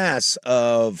impasse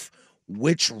of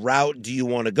which route do you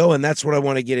want to go? And that's what I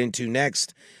want to get into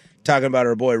next, talking about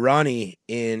our boy Ronnie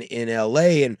in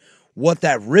LA. And what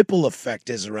that ripple effect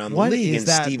is around What the league. is and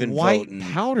that Stephen white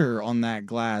Vogt. powder on that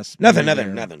glass? Nothing. What Let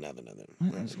is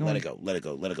it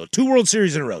going- go. 2 World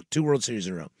Series in a row.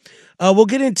 We'll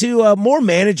get into more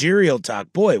managerial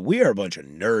talk. Boy, we are a bunch of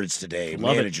nerds today.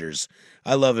 Love managers.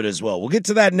 I love it as well. We'll get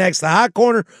to that next. The Hot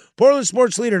Corner, Portland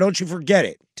Sports Leader. Don't you forget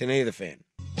it. 1080 The Fan.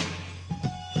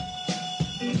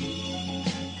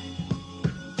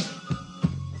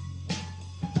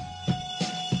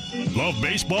 Love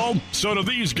baseball? So do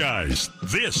these guys.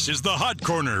 This is the Hot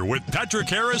Corner with Patrick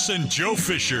Harris and Joe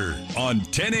Fisher on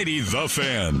 1080 The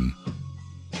Fan.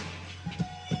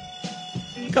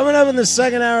 Coming up in the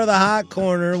second hour of the Hot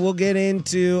Corner, we'll get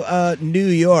into New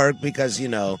York because, you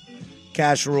know,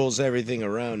 cash rules everything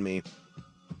around me.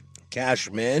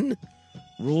 Cashman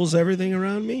rules everything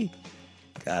around me.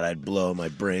 God, I'd blow my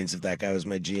brains if that guy was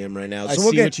my GM right now. I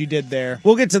see what you did there.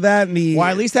 We'll get to that in the. Well,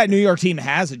 at least that New York team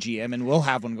has a GM, and we'll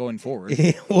have one going forward.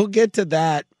 We'll get to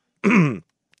that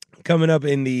coming up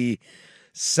in the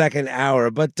second hour.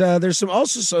 But there's some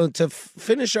also so to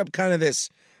finish up kind of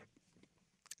this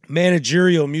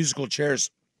managerial musical chairs.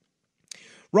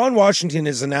 Ron Washington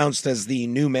is announced as the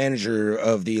new manager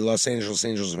of the Los Angeles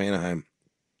Angels of Anaheim.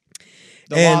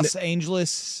 The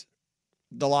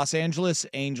Los Angeles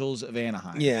Angels of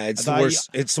Anaheim. Yeah, it's the worst.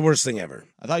 It's the worst thing ever.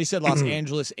 I thought you said Los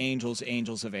Angeles Angels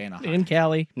of Anaheim. In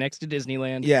Cali, next to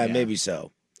Disneyland. Yeah, maybe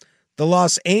so. The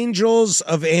Los Angels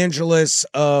of Angeles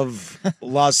of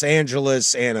Los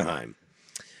Angeles, Anaheim.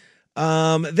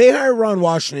 They hired Ron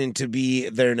Washington to be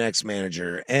their next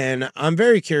manager, and I'm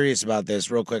very curious about this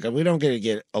real quick. We don't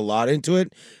get a lot into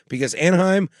it because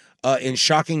Anaheim, in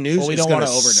shocking news, is going to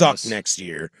suck next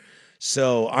year.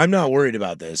 So I'm not worried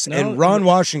about this. No, and Ron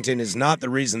Washington is not the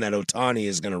reason that Ohtani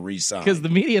is going to re-sign. Because the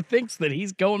media thinks that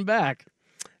he's going back.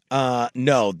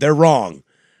 No, they're wrong.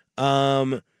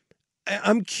 I'm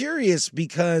curious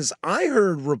because I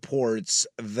heard reports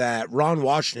that Ron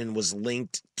Washington was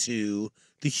linked to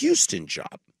the Houston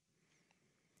job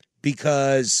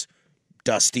because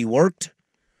Dusty worked.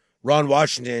 Ron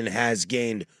Washington has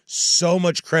gained so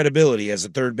much credibility as a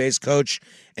third base coach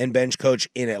and bench coach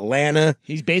in Atlanta.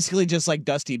 He's basically just like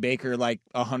Dusty Baker, like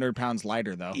 100 pounds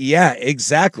lighter, though. Yeah,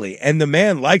 exactly. And the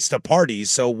man likes to party,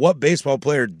 so what baseball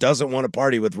player doesn't want to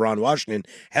party with Ron Washington?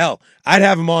 Hell, I'd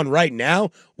have him on right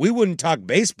now. We wouldn't talk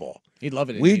baseball. He'd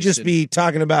love it. We'd just be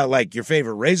talking about, like, your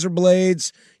favorite razor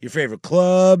blades, your favorite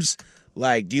clubs.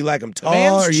 Like, do you like them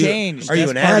tall? Are you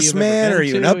an ass man? Are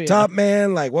you an up top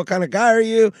man? Like, what kind of guy are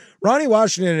you? Ronnie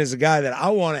Washington is a guy that I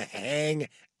want to hang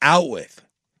out with.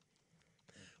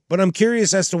 But I'm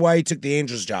curious as to why he took the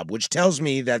Angels job, which tells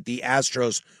me that the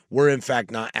Astros were, in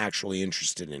fact, not actually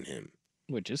interested in him.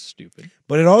 Which is stupid.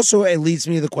 But it leads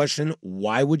me to the question,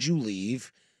 why would you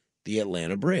leave the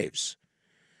Atlanta Braves?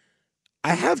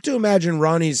 I have to imagine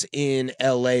Ronnie's in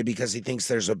L.A. because he thinks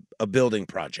there's a building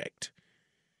project.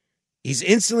 He's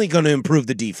instantly going to improve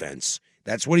the defense.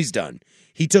 That's what he's done.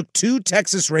 He took 2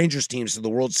 Texas Rangers teams to the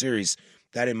World Series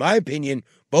that, in my opinion,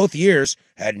 both years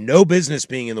had no business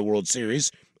being in the World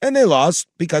Series, and they lost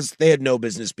because they had no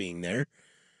business being there.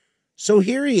 So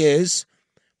here he is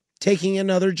taking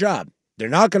another job. They're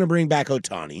not going to bring back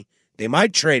Ohtani. They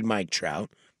might trade Mike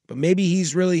Trout, but maybe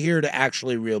he's really here to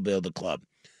actually rebuild the club.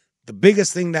 The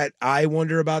biggest thing that I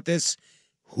wonder about this,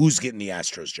 who's getting the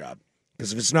Astros job?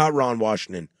 Because if it's not Ron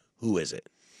Washington, who is it?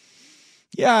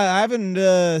 Yeah, I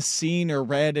haven't seen or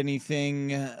read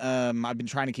anything. I've been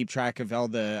trying to keep track of all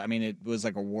the. I mean, it was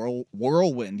like a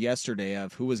whirlwind yesterday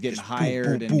of who was getting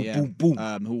hired and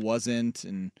who wasn't.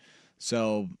 And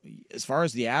so, as far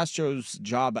as the Astros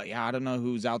job, I don't know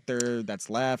who's out there that's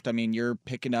left. I mean, you're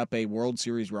picking up a World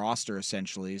Series roster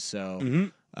essentially. So,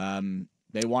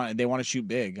 they want to shoot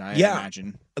big. I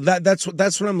imagine that's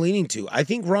what I'm leaning to. I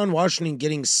think Ron Washington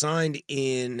getting signed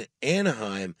in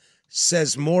Anaheim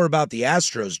says more about the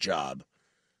Astros job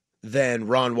than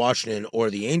Ron Washington or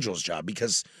the Angels job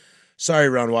because, sorry,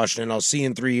 Ron Washington, I'll see you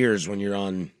in 3 years when you're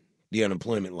on the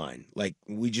unemployment line. Like,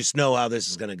 we just know how this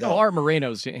is going to go. Oh, Art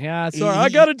Moreno's, sorry, I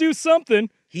got to do something.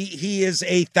 He is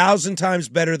 1,000 times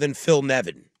better than Phil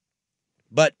Nevin,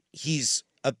 but he's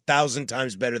 1,000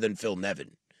 times better than Phil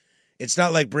Nevin. It's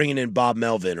not like bringing in Bob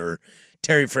Melvin or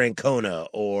Terry Francona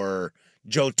or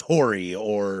Joe Torre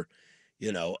or,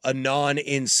 a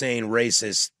non-insane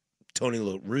racist Tony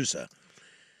La Russa.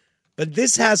 But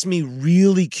this has me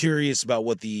really curious about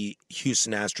what the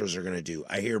Houston Astros are going to do.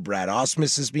 I hear Brad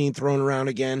Ausmus is being thrown around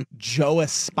again. Joe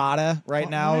Espada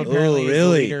now apparently is the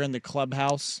leader in the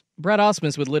clubhouse. Brad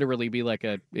Ausmus would literally be like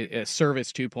a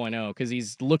service 2.0 because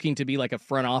he's looking to be like a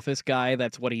front office guy.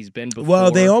 That's what he's been before. Well,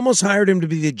 they almost hired him to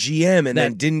be the GM and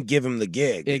then didn't give him the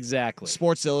gig. Exactly.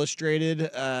 Sports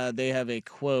Illustrated, they have a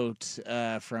quote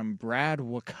from Brad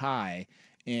Wakai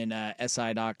in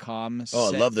SI.com.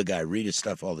 Oh, I love the guy. Read his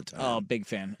stuff all the time. Oh, big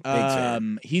fan. Big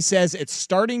fan. He says it's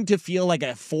starting to feel like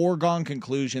a foregone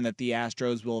conclusion that the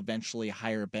Astros will eventually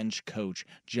hire bench coach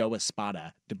Joe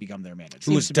Espada to become their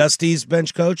manager. Who's Dusty's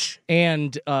bench coach?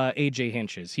 And AJ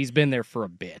Hinch's. He's been there for a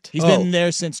bit. He's been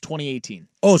there since 2018.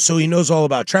 Oh, so he knows all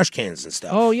about trash cans and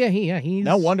stuff. Oh, yeah. He's...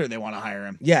 No wonder they want to hire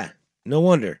him. Yeah, no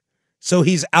wonder. So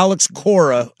he's Alex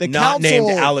Cora, named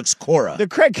Alex Cora. The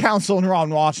Craig Counsell and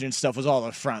Ron Washington stuff was all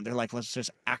up front. They're like, let's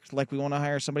just act like we want to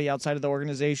hire somebody outside of the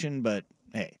organization. But,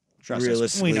 hey, trust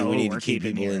realistically, us. We need to keep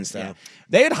people in stuff.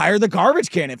 Yeah. They'd hire the garbage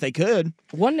can if they could.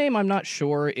 One name I'm not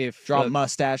sure if... Draw a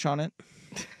mustache on it.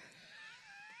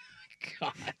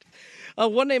 God.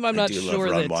 One name I'm not sure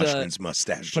love Ron that Washington's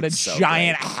mustache. Put a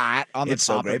giant hat on the top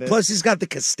so great. of it. Plus, he's got the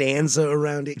Costanza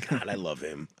around it. God, I love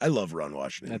him. I love Ron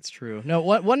Washington. That's true. No,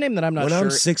 one name that I'm not when sure. When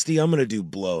I'm 60, I'm going to do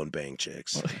blow and bang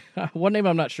chicks. One name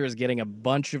I'm not sure is getting a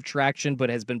bunch of traction,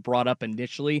 but has been brought up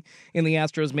initially in the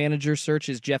Astros manager search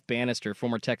is Jeff Bannister,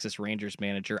 former Texas Rangers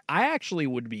manager. I actually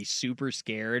would be super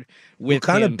scared with Who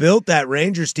kind him. of built that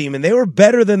Rangers team, and they were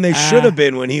better than they should have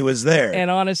been when he was there.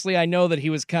 And honestly, I know that he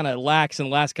was kind of lax in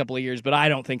the last couple of years, but I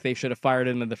don't think they should have fired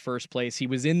him in the first place. He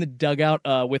was in the dugout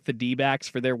with the D-backs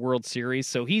for their World Series,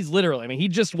 so he's literally, I mean, he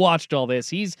just watched all this.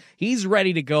 He's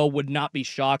ready to go, would not be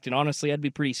shocked, and honestly, I'd be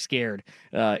pretty scared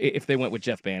if they went with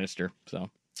Jeff Bannister. So,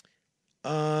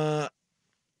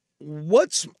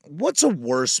 what's a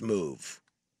worse move?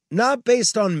 Not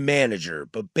based on manager,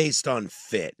 but based on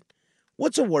fit.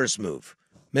 What's a worse move?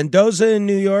 Mendoza in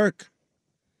New York?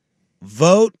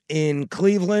 Vogt in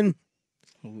Cleveland?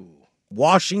 Ooh.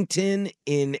 Washington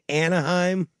in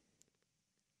Anaheim?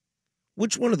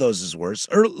 Which one of those is worse?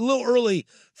 Or a little early,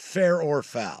 fair or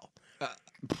foul?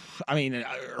 I mean,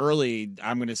 early,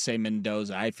 I'm going to say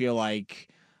Mendoza. I feel like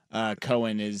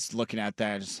Cohen is looking at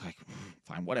that just like,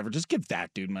 fine, whatever. Just give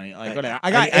that dude money. Like, whatever.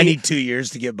 I need 2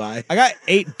 years to get by. I got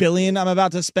 $8 billion I'm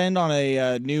about to spend on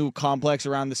a new complex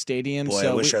around the stadium. Boy,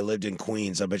 so I wish I lived in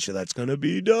Queens. I bet you that's going to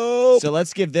be dope. So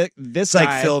let's give this it's guy,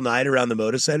 like Phil Knight around the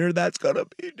Moda Center. That's going to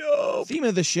be dope. Theme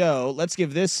of the show, let's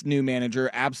give this new manager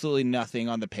absolutely nothing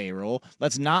on the payroll.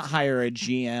 Let's not hire a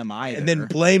GM either. And then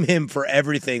blame him for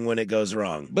everything when it goes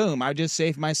wrong. Boom, I just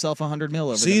saved myself $100 million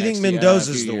over so the you next think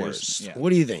Mendoza's few the years. worst? Yeah.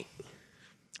 What do you think?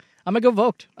 I'm gonna go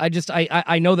Vogt.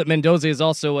 I know that Mendoza is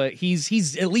also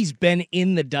he's at least been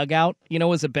in the dugout,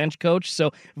 as a bench coach. So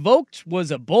Vogt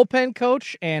was a bullpen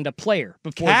coach and a player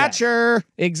before catcher.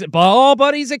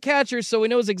 But he's a catcher, so he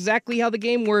knows exactly how the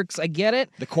game works. I get it.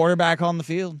 The quarterback on the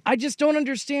field. I just don't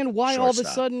understand why all of a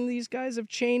Shortstop. sudden these guys have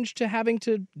changed to having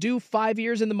to do 5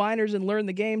 years in the minors and learn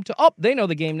the game. They know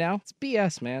the game now. It's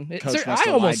BS, man. I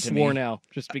almost swore now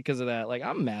just because of that. Like,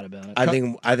 I'm mad about it. I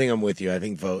think I'm with you. I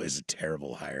think Vogt is a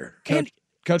terrible hire.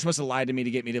 Coach must have lied to me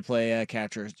to get me to play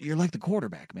catcher. You're like the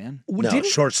quarterback, man. No,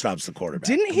 shortstop's the quarterback.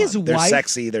 Didn't his They're wife?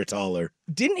 sexy. They're taller.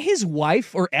 Didn't his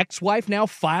wife or ex-wife now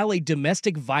file a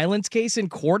domestic violence case in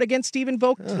court against Stephen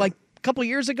Vogt like a couple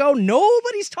years ago?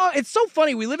 Nobody's talking. It's so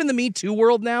funny. We live in the Me Too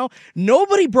world now.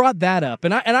 Nobody brought that up,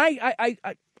 and I'm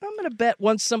gonna bet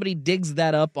once somebody digs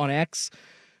that up on X,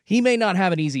 he may not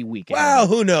have an easy weekend. Well,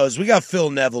 who knows? We got Phil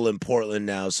Neville in Portland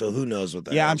now, so who knows what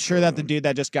that Yeah, I'm sure that the dude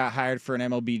that just got hired for an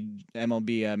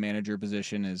MLB manager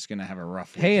position is going to have a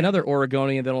rough weekend. Hey, another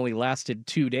Oregonian that only lasted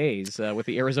 2 days with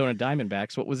the Arizona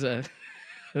Diamondbacks. What was a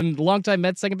longtime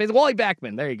Mets second base? Wally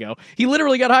Backman. There you go. He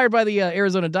literally got hired by the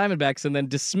Arizona Diamondbacks and then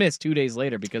dismissed 2 days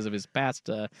later because of his past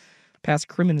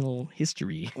criminal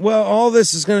history. Well, all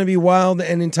this is going to be wild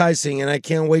and enticing, and I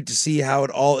can't wait to see how it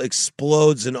all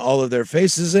explodes in all of their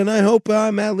faces, and I hope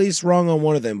I'm at least wrong on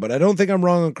one of them, but I don't think I'm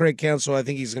wrong on Craig Counsell. I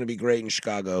think he's going to be great in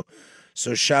Chicago,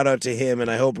 so shout out to him,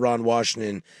 and I hope Ron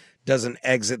Washington doesn't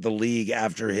exit the league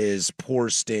after his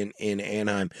poor stint in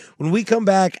Anaheim. When we come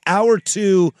back, hour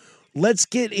 2, let's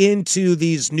get into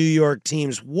these New York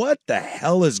teams. What the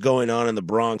hell is going on in the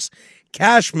Bronx?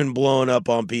 Cashman blowing up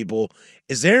on people.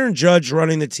 Is Aaron Judge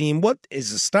running the team? What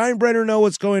is the Steinbrenner know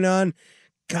what's going on?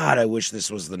 God, I wish this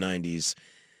was the 90s.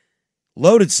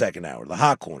 Loaded second hour, the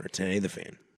hot corner, 1080 The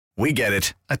Fan. We get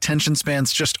it. Attention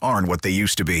spans just aren't what they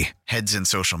used to be. Heads in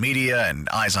social media and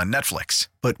eyes on Netflix.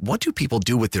 But what do people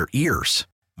do with their ears?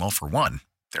 Well, for one,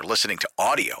 they're listening to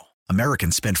audio.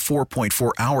 Americans spend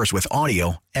 4.4 hours with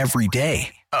audio every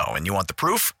day. Oh, and you want the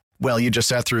proof? Well, you just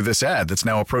sat through this ad that's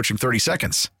now approaching 30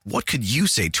 seconds. What could you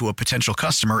say to a potential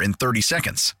customer in 30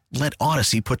 seconds? Let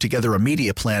Odyssey put together a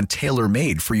media plan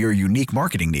tailor-made for your unique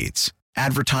marketing needs.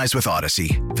 Advertise with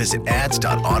Odyssey. Visit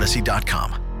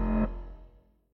ads.odyssey.com.